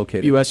DCX is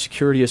located. U.S.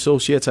 Security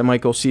Associates. I might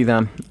go see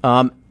them.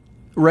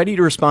 Ready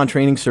to Respond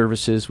Training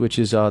Services, which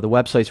is the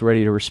website's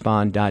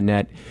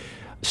readytorespond.net.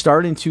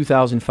 Started in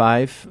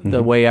 2005,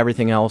 the way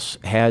everything else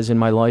has in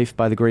my life,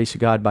 by the grace of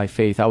God, by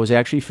faith. I was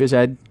actually a phys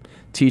ed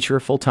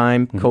teacher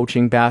full-time,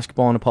 coaching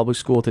basketball in a public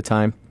school at the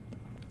time.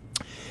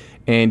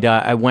 And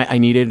I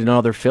needed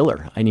another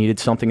filler. I needed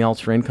something else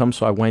for income,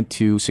 so I went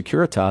to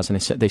Securitas,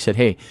 and they said,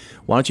 hey,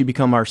 why don't you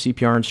become our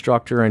CPR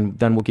instructor, and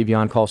then we'll give you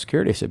on-call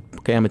security. I said,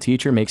 okay, I'm a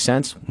teacher, makes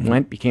sense.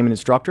 Went, became an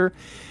instructor.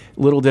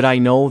 Little did I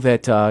know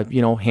that,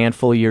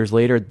 handful of years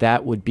later,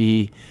 that would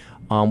be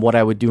what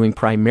I was doing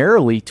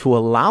primarily to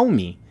allow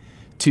me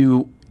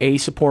to, A,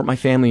 support my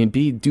family, and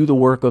B, do the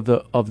work of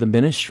the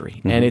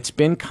ministry. And it's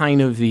been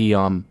kind of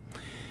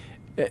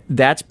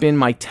that's been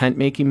my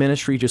tent-making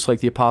ministry, just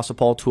like the Apostle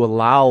Paul, to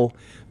allow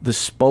the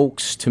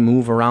spokes to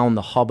move around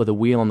the hub of the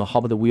wheel, and the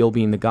hub of the wheel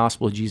being the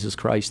gospel of Jesus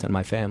Christ and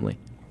my family.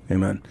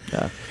 Amen.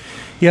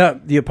 Yeah,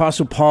 the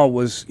Apostle Paul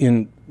was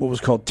in what was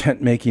called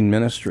tent-making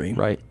ministry.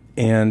 Right.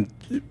 And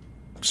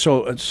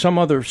so some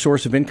other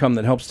source of income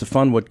that helps to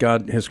fund what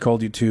God has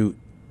called you to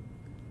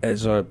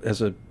as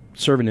a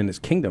servant in his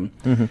kingdom.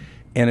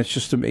 And it's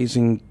just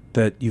amazing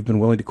that you've been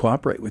willing to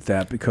cooperate with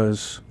that,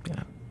 because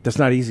that's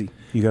not easy.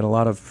 You got a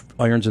lot of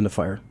irons in the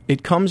fire.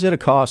 It comes at a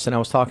cost, and I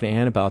was talking to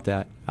Ann about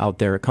that out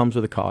there. It comes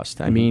with a cost.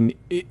 I mean,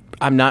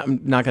 I'm not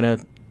going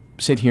to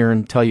sit here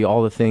and tell you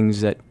all the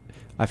things that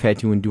I've had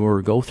to endure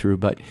or go through,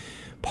 but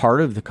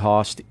part of the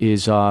cost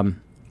is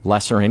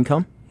lesser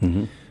income.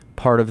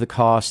 Part of the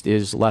cost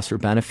is lesser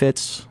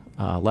benefits,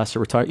 lesser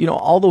retirement,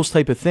 all those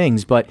type of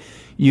things. But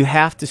you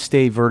have to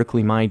stay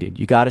vertically minded.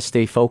 You got to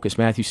stay focused.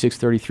 Matthew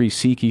 6:33,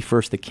 seek ye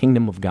first the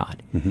kingdom of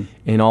God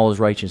and all his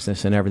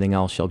righteousness, and everything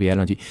else shall be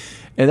added unto you.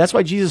 And that's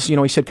why Jesus,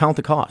 he said, count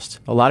the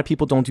cost. A lot of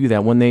people don't do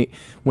that. When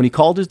he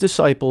called his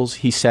disciples,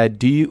 he said,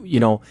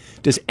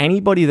 does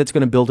anybody that's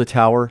going to build a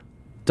tower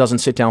doesn't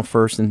sit down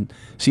first and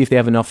see if they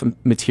have enough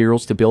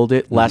materials to build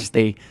it, lest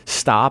they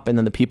stop and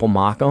then the people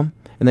mock them?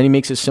 And then he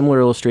makes a similar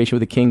illustration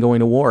with a king going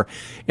to war.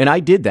 And I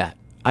did that.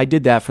 I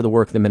did that for the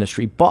work of the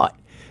ministry. But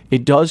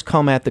it does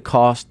come at the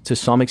cost, to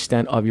some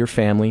extent, of your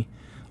family,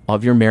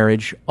 of your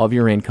marriage, of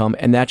your income.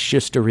 And that's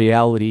just a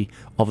reality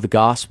of the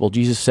gospel.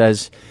 Jesus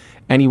says,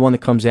 anyone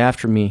that comes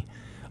after me,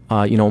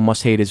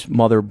 must hate his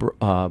mother,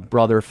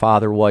 brother,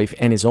 father, wife,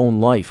 and his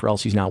own life, or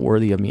else he's not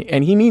worthy of me.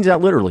 And he means that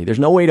literally. There's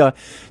no way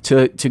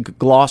to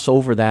gloss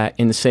over that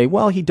and to say,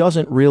 well, he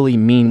doesn't really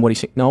mean what he's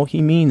saying. No,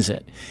 he means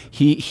it.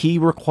 He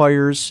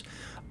requires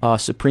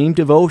supreme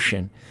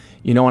devotion.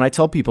 And I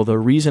tell people, the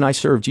reason I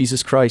serve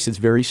Jesus Christ is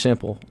very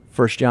simple.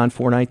 1 John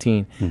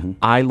 4:19.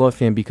 I love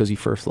him because he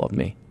first loved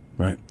me.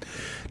 Right.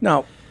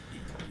 Now,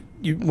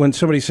 when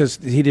somebody says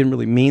he didn't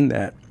really mean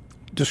that,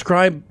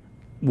 describe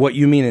what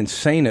you mean in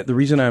saying it. The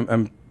reason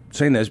I'm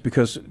saying that is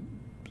because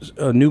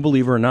a new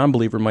believer or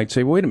non-believer might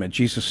say, wait a minute,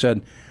 Jesus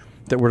said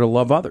that we're to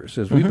love others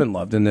as we've been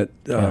loved, and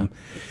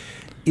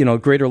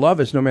that greater love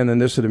is no man than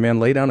this, that a man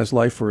lay down his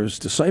life for his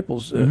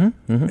disciples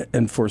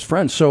and for his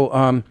friends.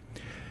 So,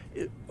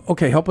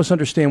 okay, help us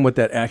understand what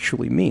that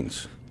actually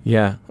means.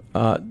 Yeah,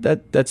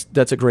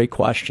 that's a great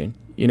question.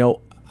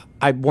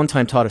 I one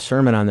time taught a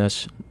sermon on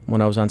this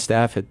when I was on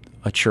staff at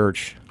a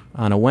church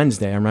on a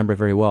Wednesday. I remember it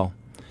very well,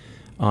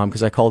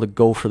 because I called it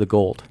 "Go for the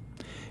Gold."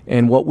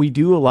 And what we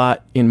do a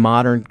lot in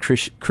modern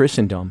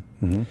Christendom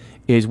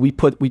is we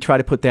try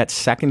to put that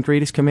second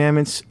greatest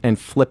commandments and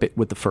flip it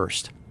with the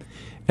first.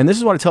 And this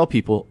is what I tell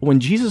people. When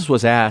Jesus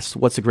was asked,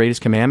 what's the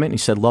greatest commandment? He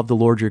said, love the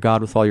Lord your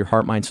God with all your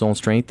heart, mind, soul, and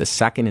strength. The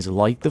second is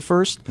like the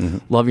first.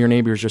 Love your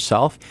neighbor as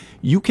yourself.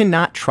 You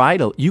cannot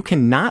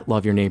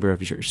love your neighbor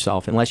as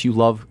yourself unless you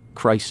love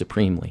Christ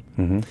supremely.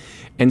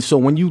 And so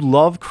when you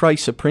love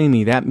Christ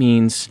supremely, that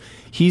means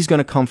he's going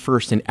to come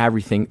first in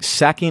everything.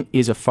 Second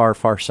is a far,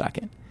 far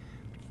second.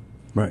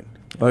 Right.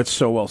 Well, that's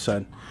so well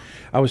said.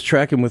 I was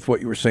tracking with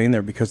what you were saying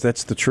there, because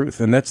that's the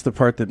truth, and that's the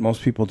part that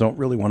most people don't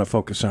really want to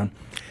focus on.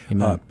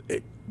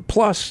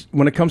 Plus,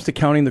 when it comes to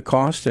counting the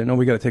cost, I know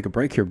we got to take a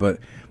break here, but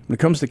when it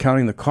comes to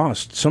counting the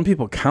cost, some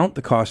people count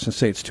the cost and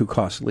say it's too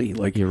costly.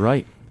 Like, you're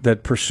right.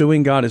 That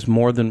pursuing God is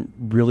more than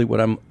really what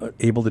I'm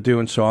able to do,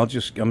 and so I'm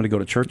going to go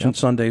to church on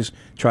Sundays,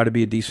 try to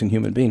be a decent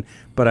human being.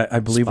 But I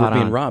believe we're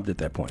being robbed at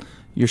that point.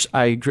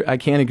 I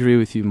can't agree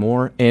with you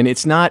more. And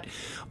it's not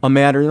a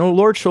matter. The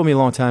Lord showed me a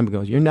long time ago.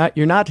 You're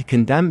not to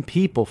condemn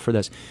people for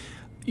this.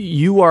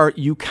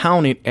 You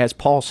count it, as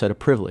Paul said, a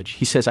privilege.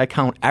 He says, I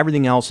count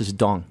everything else as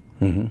dung,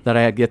 that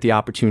I get the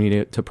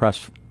opportunity to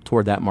press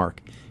toward that mark.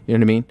 You know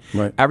what I mean?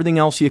 Right. Everything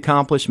else he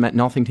accomplished meant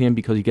nothing to him,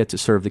 because he gets to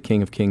serve the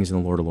King of Kings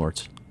and the Lord of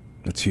Lords.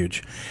 That's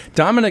huge.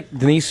 Domenico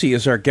Danesi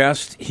is our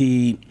guest.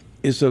 He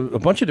is a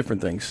bunch of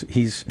different things.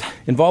 He's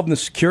involved in the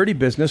security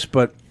business,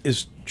 but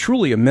is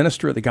truly a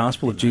minister of the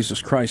gospel of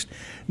Jesus Christ.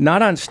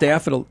 Not on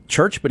staff at a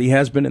church, but he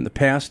has been in the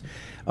past.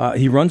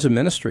 He runs a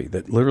ministry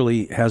that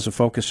literally has a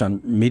focus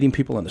on meeting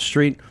people on the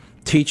street,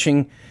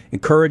 teaching,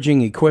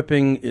 encouraging,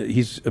 equipping.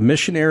 He's a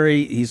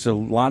missionary. He's a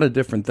lot of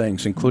different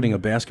things, including a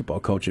basketball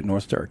coach at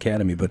North Star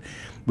Academy. But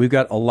we've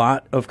got a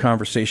lot of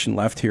conversation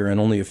left here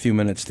and only a few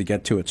minutes to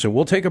get to it. So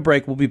we'll take a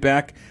break. We'll be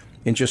back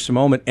in just a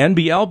moment.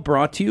 NBL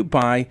brought to you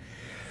by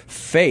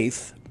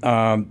Faith.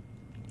 Firth.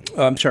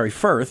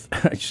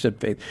 I just said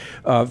Faith.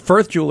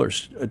 Firth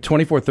Jewelers,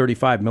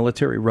 2435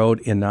 Military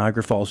Road in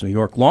Niagara Falls, New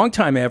York.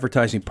 Longtime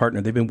advertising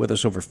partner. They've been with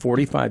us over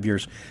 45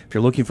 years. If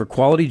you're looking for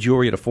quality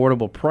jewelry at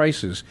affordable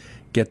prices,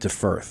 get to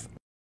Firth.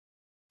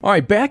 All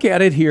right, back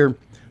at it here.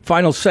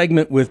 Final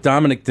segment with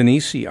Dominic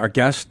Danesi, our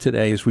guest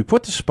today, as we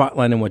put the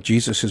spotlight on what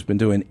Jesus has been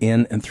doing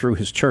in and through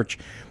his church.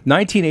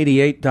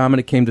 1988,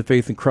 Dominic came to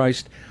faith in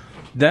Christ.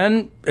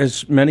 Then,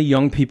 as many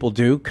young people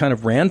do, kind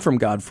of ran from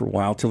God for a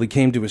while till he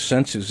came to his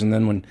senses. And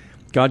then when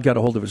God got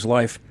a hold of his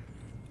life,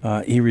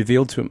 he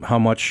revealed to him how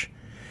much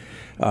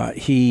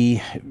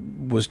he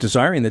was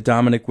desiring that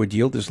Dominic would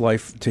yield his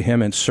life to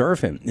him and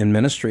serve him in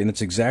ministry. And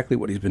that's exactly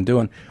what he's been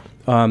doing.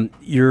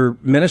 Your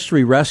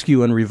ministry,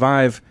 Rescue and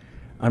Revive,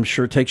 I'm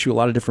sure takes you a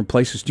lot of different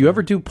places. Do you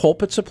ever do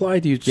pulpit supply?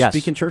 Do you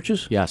speak in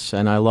churches? Yes,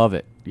 and I love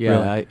it.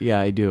 Yeah, Really?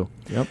 I do.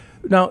 Yep.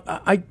 Now,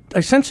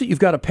 I sense that you've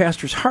got a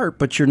pastor's heart,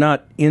 but you're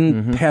not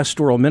in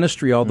pastoral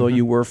ministry, although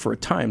you were for a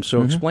time.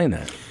 So explain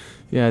that.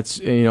 Yeah,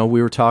 it's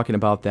we were talking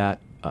about that.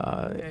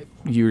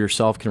 You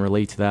yourself can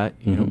relate to that.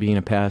 Being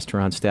a pastor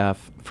on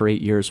staff for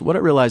 8 years. What I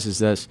realize is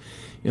this: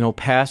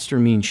 pastor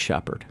means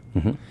shepherd.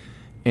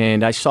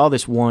 And I saw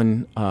this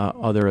one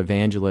other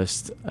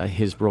evangelist.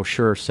 His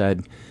brochure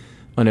said,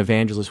 "An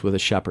evangelist with a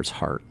shepherd's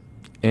heart,"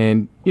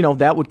 and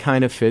that would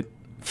kind of fit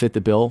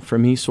the bill for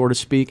me, so to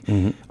speak.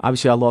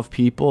 Obviously, I love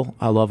people.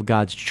 I love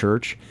God's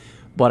church,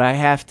 but I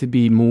have to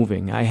be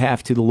moving.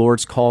 The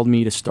Lord's called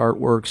me to start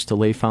works, to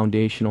lay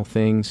foundational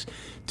things,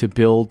 to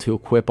build, to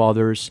equip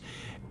others,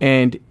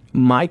 and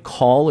my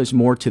call is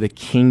more to the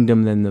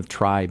kingdom than the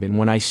tribe. And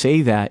when I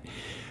say that,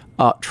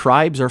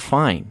 tribes are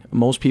fine.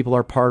 Most people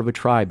are part of a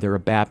tribe. They're a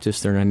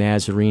Baptist, they're a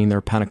Nazarene, they're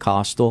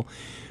Pentecostal.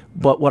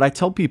 But what I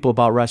tell people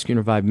about Rescue and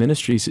Revive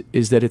Ministries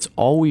is that it's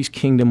always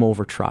kingdom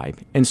over tribe.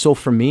 And so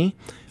for me,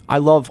 I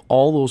love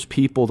all those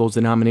people, those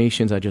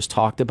denominations I just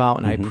talked about,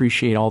 and I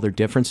appreciate all their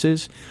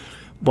differences.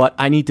 But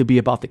I need to be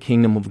about the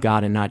kingdom of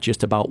God and not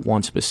just about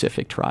one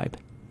specific tribe.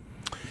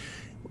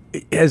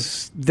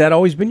 Has that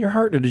always been your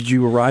heart, or did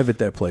you arrive at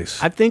that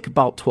place? I think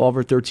about 12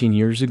 or 13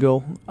 years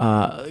ago,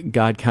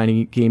 God kind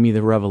of gave me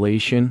the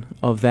revelation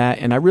of that.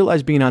 And I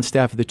realized being on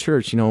staff of the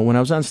church, when I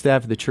was on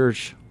staff of the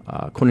church,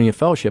 Koinonia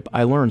Fellowship,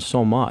 I learned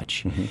so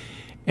much.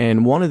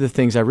 And one of the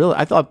things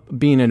I thought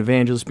being an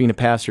evangelist, being a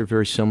pastor,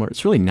 very similar.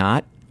 It's really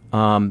not.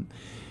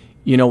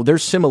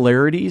 There's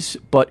similarities,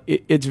 but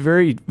it's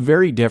very,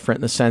 very different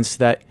in the sense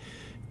that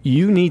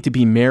you need to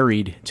be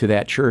married to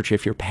that church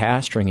if you're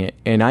pastoring it,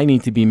 and I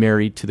need to be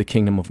married to the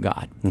kingdom of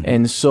God.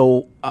 And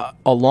so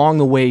along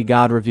the way,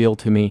 God revealed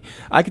to me,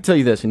 I can tell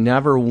you this,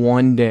 never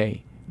one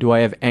day do I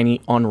have any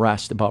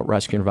unrest about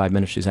Rescue and Revive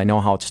Ministries. I know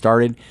how it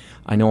started.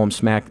 I know I'm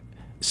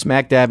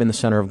smack dab in the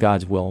center of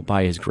God's will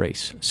by His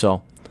grace.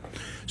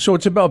 So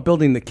it's about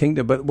building the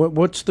kingdom, but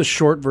what's the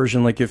short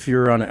version? Like if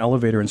you're on an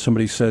elevator and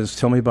somebody says,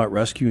 "Tell me about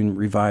Rescue and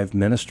Revive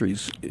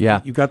Ministries."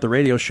 Yeah. You've got the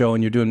radio show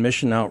and you're doing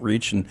mission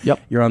outreach and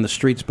you're on the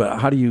streets,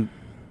 but how do you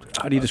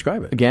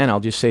describe it? Again,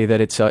 I'll just say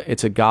that it's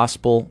a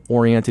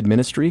gospel-oriented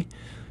ministry.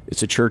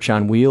 It's a church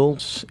on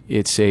wheels.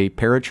 It's a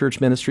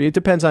parachurch ministry. It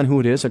depends on who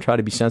it is. I try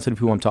to be sensitive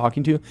to who I'm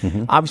talking to.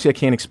 Obviously, I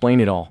can't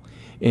explain it all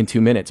in 2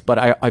 minutes, but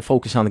I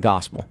focus on the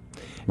gospel.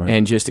 Right.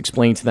 And just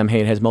explain to them, hey,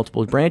 it has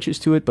multiple branches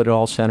to it, but it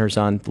all centers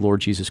on the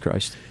Lord Jesus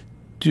Christ.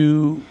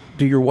 Do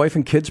your wife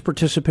and kids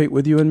participate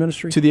with you in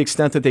ministry? To the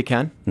extent that they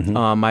can.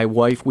 My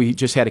wife, we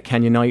just had a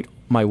Kenya night.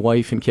 My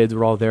wife and kids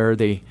were all there.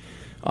 They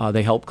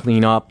helped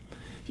clean up.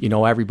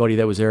 Everybody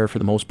that was there for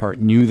the most part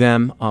knew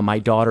them. My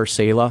daughter,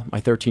 Selah,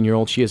 my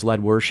 13-year-old, she has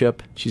led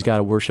worship. She's got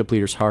a worship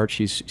leader's heart.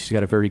 She's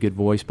got a very good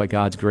voice by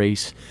God's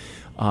grace.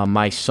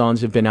 My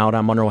sons have been out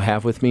on Monroe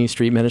Ave with me,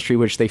 street ministry,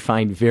 which they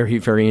find very,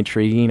 very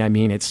intriguing. I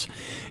mean,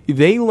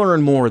 they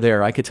learn more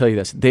there. I could tell you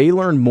this. They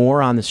learn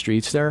more on the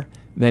streets there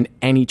than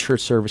any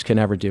church service can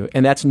ever do.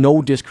 And that's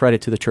no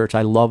discredit to the church.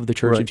 I love the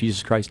Church of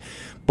Jesus Christ.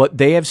 But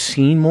they have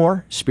seen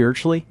more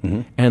spiritually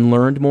and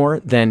learned more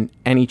than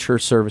any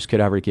church service could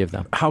ever give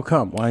them. How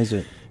come? Why is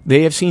it?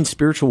 They have seen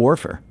spiritual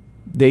warfare.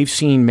 They've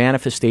seen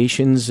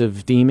manifestations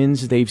of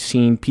demons. They've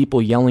seen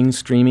people yelling,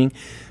 screaming.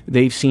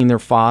 They've seen their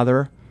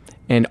father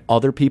and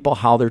other people,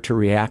 how they're to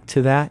react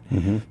to that.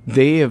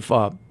 They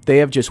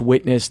have just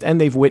witnessed, and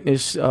they've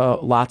witnessed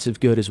lots of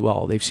good as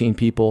well. They've seen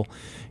people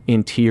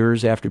in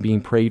tears after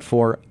being prayed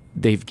for.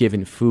 They've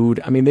given food.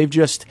 I mean,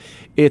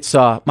 it's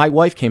my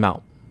wife came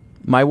out.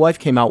 My wife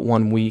came out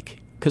 1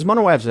 week, because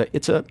Monroe Ave,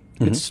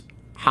 it's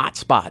hot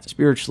spot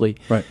spiritually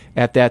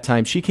at that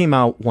time. She came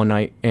out one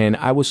night, and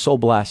I was so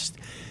blessed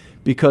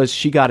because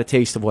she got a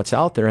taste of what's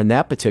out there. And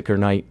that particular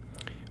night,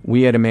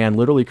 we had a man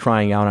literally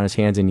crying out on his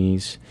hands and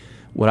knees.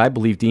 What I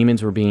believe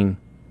demons were being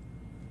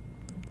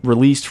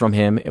released from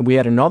him. And we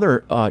had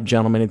another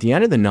gentleman at the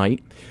end of the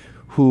night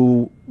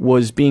who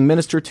was being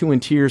ministered to in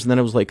tears, and then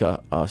it was like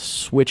a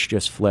switch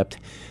just flipped.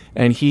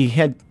 And he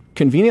had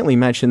conveniently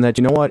mentioned that,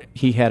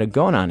 he had a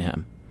gun on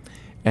him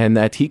and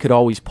that he could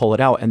always pull it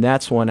out. And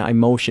that's when I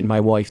motioned my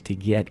wife to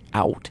get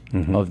out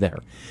of there.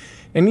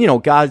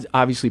 And, God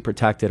obviously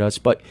protected us,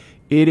 but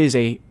it is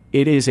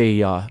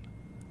a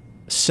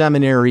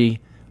seminary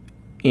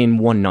in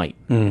one night,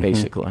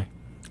 basically.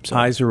 So.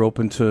 Eyes are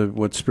open to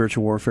what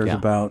spiritual warfare is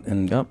about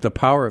and the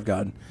power of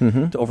God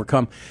to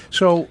overcome.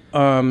 So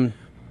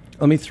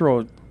let me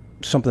throw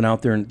something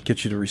out there and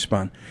get you to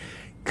respond.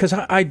 Because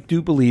I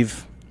do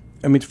believe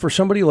I mean, for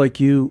somebody like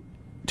you,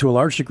 to a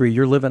large degree,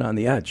 you're living on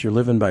the edge. You're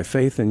living by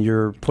faith, and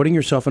you're putting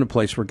yourself in a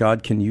place where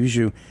God can use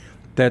you.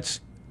 That's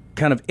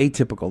kind of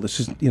atypical. This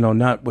is,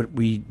 not what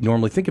we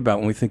normally think about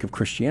when we think of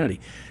Christianity.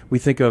 We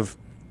think of,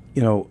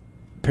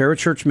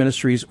 parachurch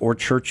ministries or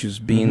churches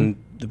being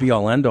the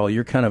be-all, end-all.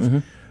 You're kind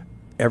of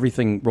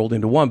everything rolled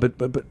into one.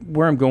 But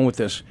where I'm going with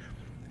this,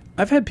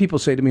 I've had people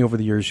say to me over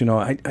the years,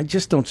 I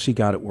just don't see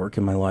God at work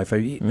in my life.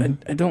 I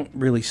don't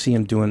really see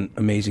him doing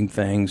amazing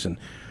things.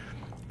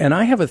 And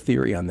I have a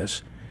theory on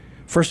this.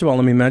 First of all,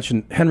 let me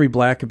mention, Henry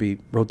Blackaby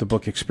wrote the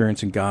book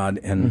Experiencing God,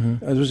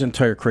 and there's an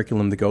entire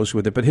curriculum that goes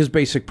with it. But his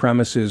basic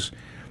premise is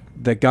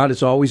that God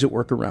is always at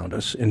work around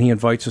us, and he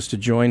invites us to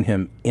join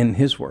him in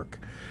his work.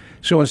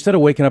 So instead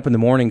of waking up in the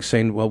morning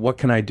saying, well, what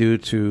can I do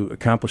to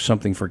accomplish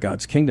something for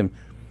God's kingdom?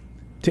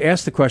 To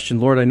ask the question,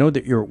 Lord, I know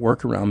that you're at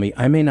work around me.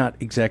 I may not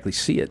exactly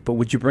see it, but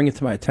would you bring it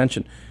to my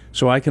attention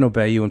so I can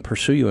obey you and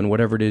pursue you in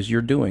whatever it is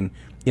you're doing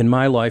in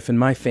my life, in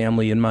my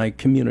family, in my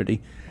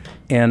community,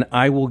 and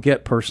I will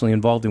get personally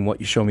involved in what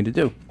you show me to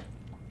do.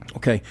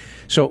 Okay,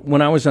 so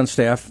when I was on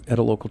staff at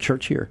a local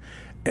church here,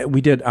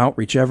 we did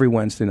outreach every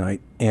Wednesday night,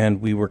 and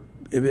we were,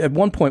 at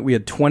one point we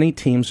had 20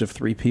 teams of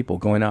 3 people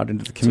going out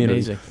into the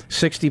community,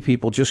 60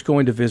 people just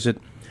going to visit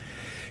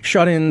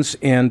shut-ins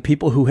and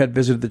people who had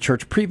visited the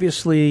church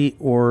previously,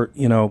 or,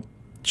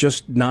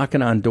 just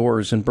knocking on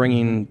doors and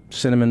bringing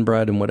cinnamon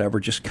bread and whatever,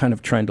 just kind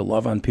of trying to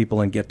love on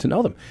people and get to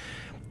know them.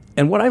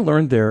 And what I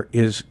learned there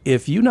is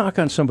if you knock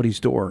on somebody's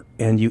door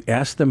and you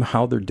ask them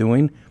how they're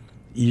doing,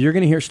 you're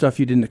going to hear stuff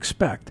you didn't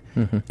expect.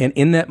 And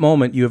in that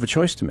moment, you have a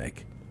choice to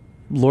make.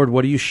 Lord,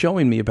 what are you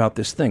showing me about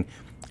this thing?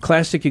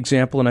 Classic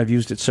example, and I've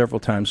used it several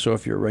times, so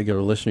if you're a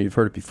regular listener, you've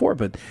heard it before,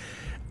 but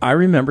I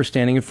remember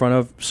standing in front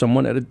of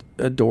someone at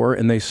a door,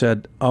 and they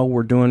said, oh,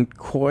 we're doing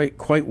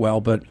quite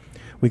well, but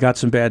we got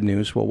some bad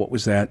news. Well, what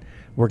was that?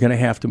 We're going to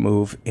have to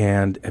move,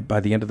 and by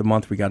the end of the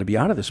month, we got to be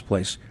out of this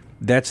place.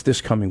 That's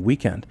this coming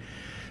weekend.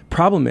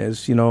 Problem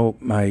is,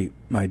 my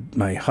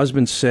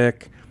husband's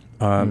sick.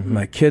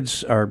 My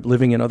kids are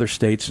living in other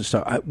states and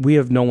stuff. We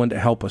have no one to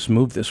help us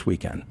move this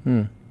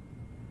weekend.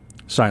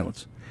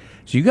 Silence.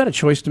 So you got a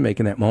choice to make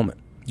in that moment.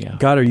 Yeah.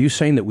 God, are you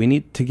saying that we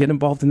need to get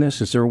involved in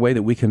this? Is there a way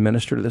that we can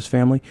minister to this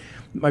family?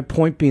 My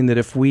point being that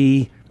if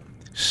we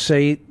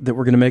say that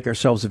we're going to make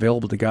ourselves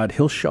available to God,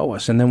 he'll show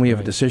us, and then we have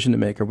a decision to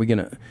make. Are we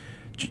going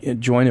to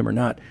join him or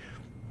not?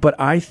 But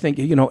I think,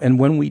 and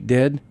when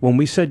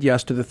we said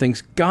yes to the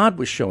things God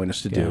was showing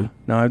us to do,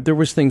 now there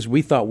was things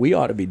we thought we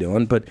ought to be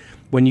doing, but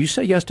when you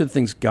say yes to the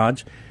things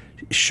God's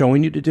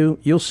showing you to do,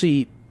 you'll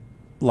see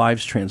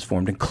lives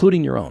transformed,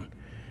 including your own.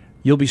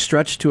 You'll be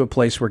stretched to a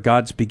place where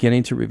God's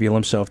beginning to reveal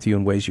himself to you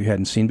in ways you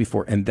hadn't seen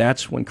before, and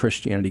that's when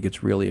Christianity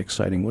gets really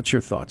exciting. What's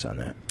your thoughts on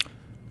that?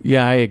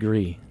 Yeah, I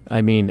agree.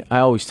 I mean, I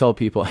always tell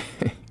people,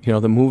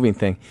 the moving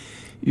thing,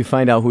 you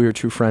find out who your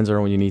true friends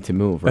are when you need to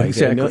move, right?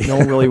 Exactly. No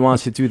one really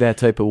wants to do that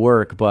type of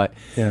work, but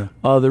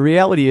the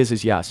reality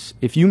is yes,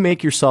 if you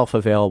make yourself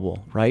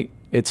available, right?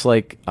 It's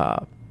like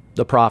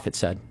the prophet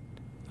said,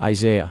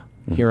 Isaiah,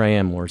 here I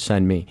am, Lord,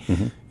 send me.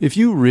 If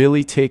you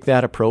really take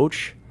that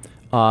approach,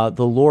 the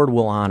Lord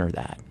will honor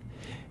that.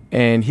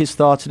 And his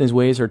thoughts and his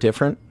ways are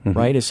different,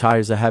 right? As high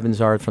as the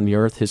heavens are from the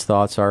earth, his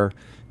thoughts are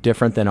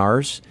different than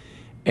ours.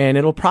 And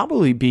it'll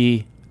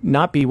probably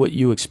not be what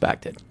you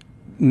expected.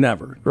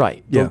 Never.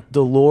 Right.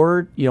 The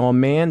Lord, a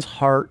man's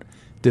heart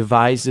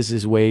devises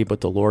his way,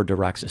 but the Lord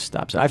directs his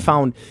steps. I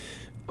found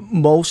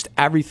most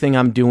everything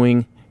I'm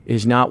doing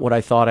is not what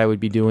I thought I would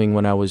be doing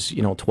when I was,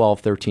 12,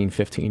 13,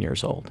 15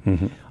 years old.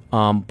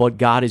 But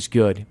God is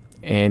good.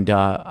 And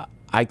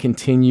I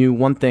continue,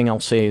 one thing I'll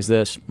say is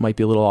this, might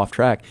be a little off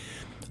track,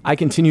 I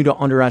continue to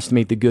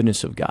underestimate the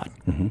goodness of God.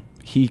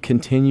 He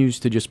continues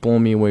to just blow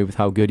me away with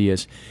how good he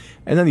is.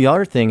 And then the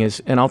other thing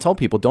is, and I'll tell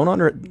people,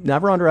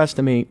 never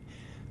underestimate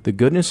the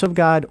goodness of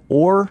God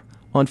or,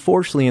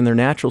 unfortunately, in their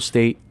natural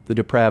state, the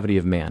depravity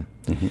of man.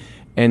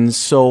 And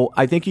so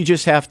I think you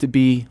just have to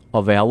be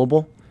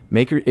available.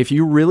 If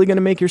you're really going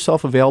to make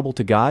yourself available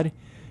to God,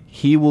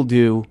 he will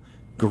do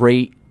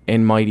great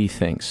and mighty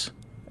things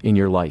in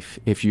your life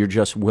if you're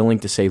just willing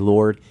to say,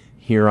 Lord,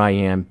 here I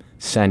am,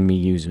 send me,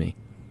 use me.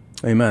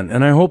 Amen.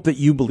 And I hope that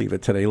you believe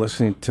it today,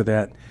 listening to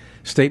that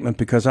statement,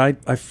 because I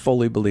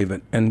fully believe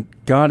it. And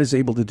God is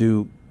able to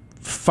do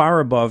far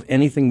above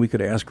anything we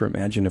could ask or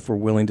imagine if we're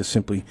willing to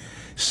simply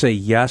say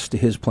yes to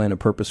his plan and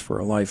purpose for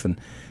our life. And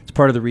it's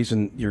part of the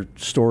reason your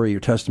story, your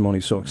testimony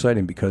is so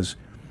exciting, because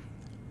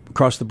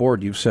across the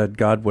board you've said,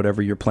 God,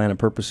 whatever your plan and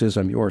purpose is,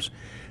 I'm yours.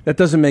 That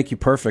doesn't make you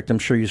perfect. I'm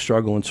sure you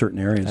struggle in certain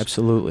areas.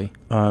 Absolutely.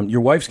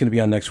 Your wife's going to be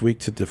on next week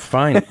to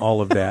define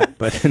all of that.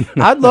 But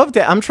I'd love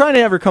to. I'm trying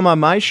to have her come on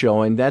my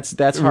show, and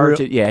that's hard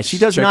to. Yeah, she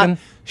does Chicken? not.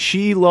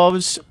 She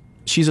loves.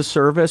 She's a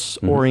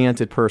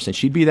service-oriented person.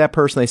 She'd be that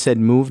person. They said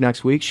move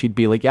next week. She'd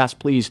be like, yes,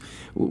 please.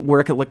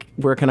 Where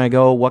can I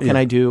go? What can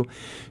I do?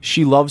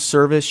 She loves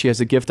service. She has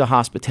a gift of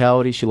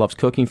hospitality. She loves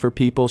cooking for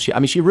people.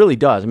 She really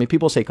does.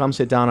 People say, come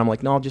sit down. I'm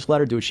like, no, just let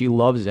her do it. She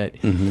loves it.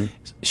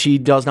 She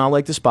does not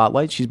like the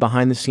spotlight. She's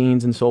behind the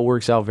scenes, and so it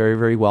works out very,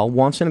 very well.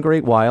 Once in a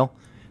great while,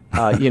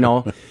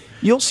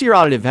 You'll see her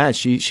out at events.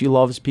 She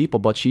loves people,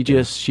 but she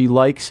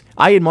likes.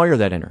 I admire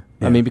that in her.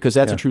 I mean, because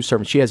that's a true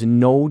servant. She has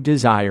no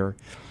desire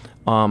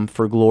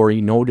for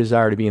glory, no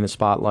desire to be in the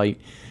spotlight,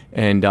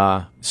 and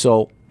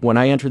so when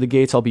I enter the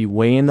gates, I'll be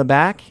way in the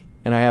back,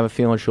 and I have a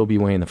feeling she'll be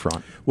way in the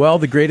front. Well,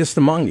 the greatest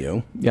among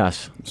you,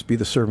 yes, must be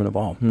the servant of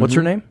all. What's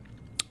her name?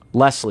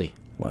 Leslie.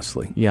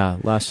 Leslie. Yeah,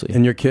 Leslie.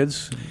 And your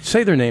kids?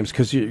 Say their names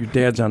because your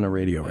dad's on the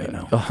radio right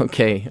now.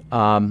 Okay.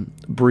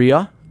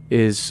 Bria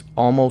is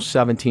almost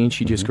 17.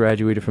 She just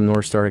graduated from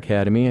North Star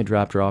Academy. I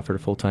dropped her off at a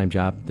full-time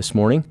job this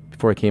morning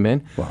before I came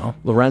in. Wow.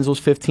 Lorenzo's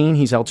 15.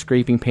 He's out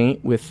scraping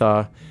paint with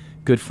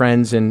good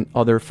friends and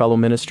other fellow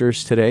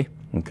ministers today.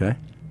 Okay.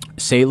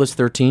 Sayla's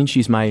 13.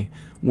 She's my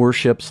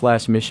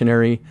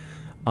worship/missionary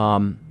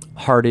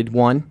hearted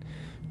one.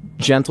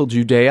 Gentle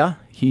Judea.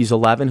 He's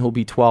 11. He'll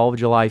be 12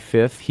 July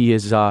 5th. He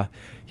is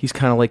he's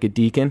kind of like a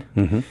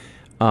deacon.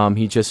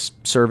 He's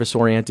just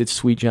service-oriented,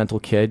 sweet, gentle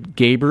kid.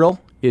 Gabriel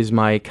is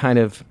my kind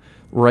of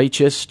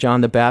righteous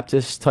John the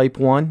Baptist type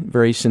one,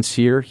 very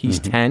sincere. He's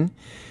 10.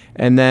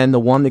 And then the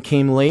one that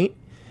came late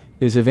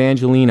is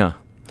Evangelina.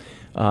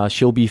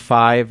 She'll be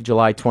 5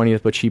 July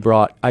 20th,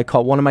 but I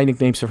call one of my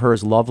nicknames for her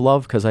is Love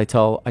Love, because I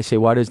say,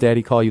 why does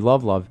Daddy call you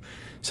Love Love?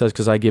 Says,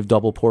 because I give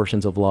double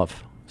portions of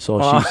love.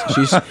 So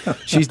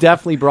she's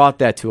definitely brought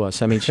that to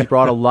us. I mean, she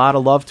brought a lot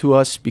of love to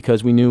us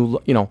because we knew,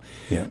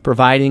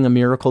 providing a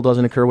miracle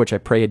doesn't occur, which I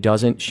pray it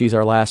doesn't. She's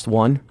our last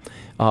one,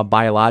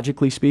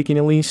 biologically speaking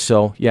at least.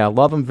 So, yeah,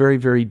 love them very,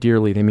 very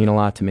dearly. They mean a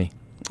lot to me.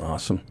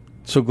 Awesome.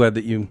 So glad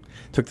that you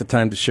took the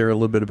time to share a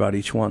little bit about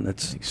each one.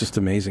 That's just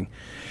amazing.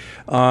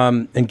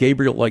 And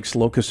Gabriel likes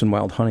locust and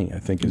wild honey, I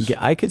think.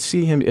 I could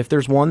see him. If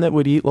there's one that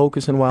would eat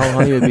locust and wild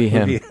honey, it would be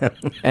him.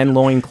 And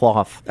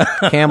loincloth.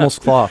 Camel's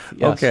cloth.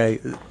 Yes. Okay.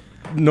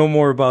 No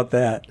more about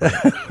that.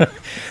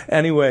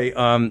 Anyway,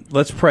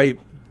 let's pray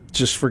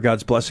just for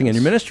God's blessing in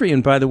your ministry.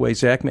 And by the way,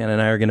 Zach Man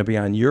and I are going to be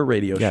on your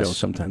radio show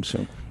sometime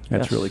soon.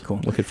 That's really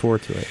cool. Looking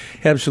forward to it.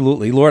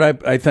 Absolutely. Lord,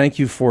 I thank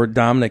you for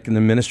Dominic and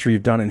the ministry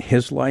you've done in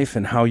his life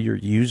and how you're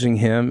using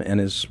him and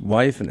his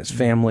wife and his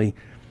family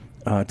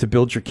to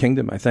build your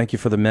kingdom. I thank you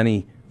for the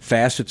many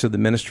facets of the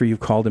ministry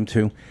you've called him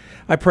to.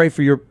 I pray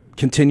for your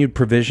continued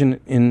provision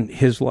in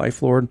his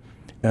life, Lord.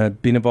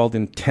 Being involved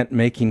in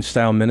tent-making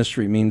style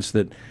ministry means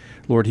that,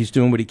 Lord, he's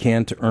doing what he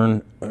can to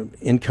earn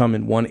income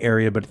in one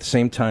area, but at the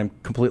same time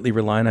completely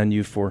relying on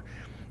you for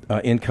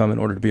income in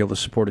order to be able to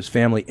support his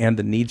family and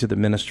the needs of the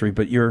ministry.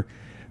 But you're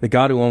the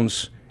God who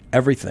owns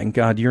everything.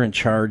 God, you're in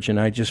charge, and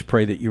I just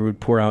pray that you would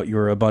pour out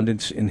your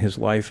abundance in his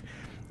life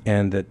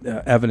and that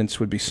evidence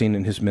would be seen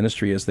in his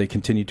ministry as they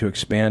continue to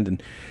expand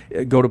and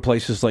go to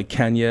places like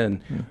Kenya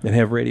and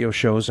have radio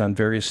shows on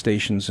various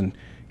stations. And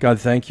God,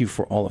 thank you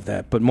for all of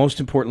that. But most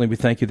importantly, we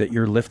thank you that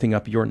you're lifting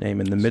up your name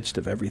in the midst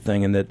of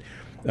everything, and that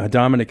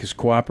Dominic is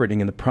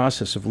cooperating in the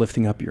process of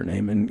lifting up your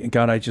name. And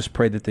God, I just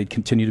pray that they'd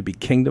continue to be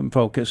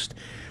kingdom-focused,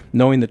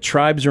 knowing that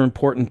tribes are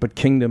important, but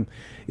kingdom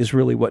is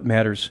really what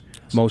matters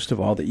most of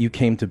all, that you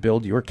came to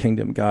build your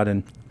kingdom, God,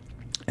 and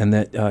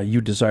that you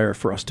desire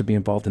for us to be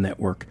involved in that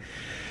work.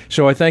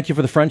 So I thank you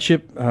for the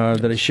friendship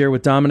that I share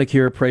with Dominic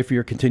here. I pray for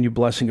your continued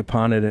blessing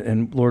upon it.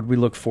 And Lord, we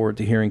look forward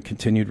to hearing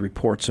continued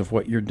reports of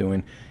what you're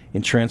doing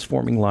in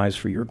transforming lives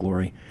for your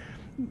glory.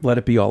 Let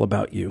it be all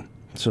about you.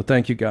 So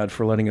thank you, God,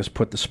 for letting us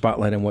put the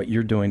spotlight on what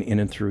you're doing in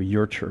and through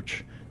your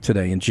church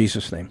today. In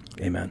Jesus' name,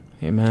 amen.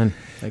 Amen.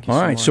 Thank you all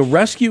so right, much. so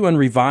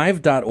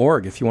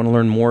rescueandrevive.org if you want to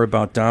learn more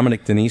about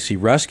Dominic Danesi.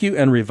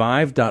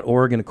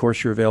 Rescueandrevive.org, and of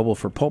course, you're available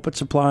for pulpit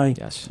supply.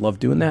 Yes. Love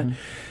doing that.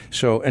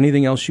 So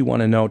anything else you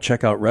want to know,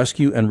 check out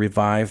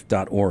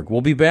rescueandrevive.org.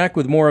 We'll be back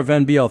with more of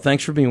NBL.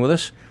 Thanks for being with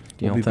us.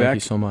 We'll be thank back you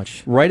so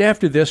much. right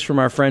after this from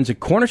our friends at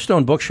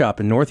Cornerstone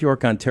Bookshop in North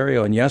York,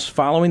 Ontario. And yes,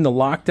 following the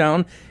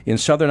lockdown in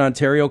Southern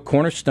Ontario,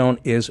 Cornerstone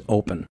is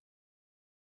open.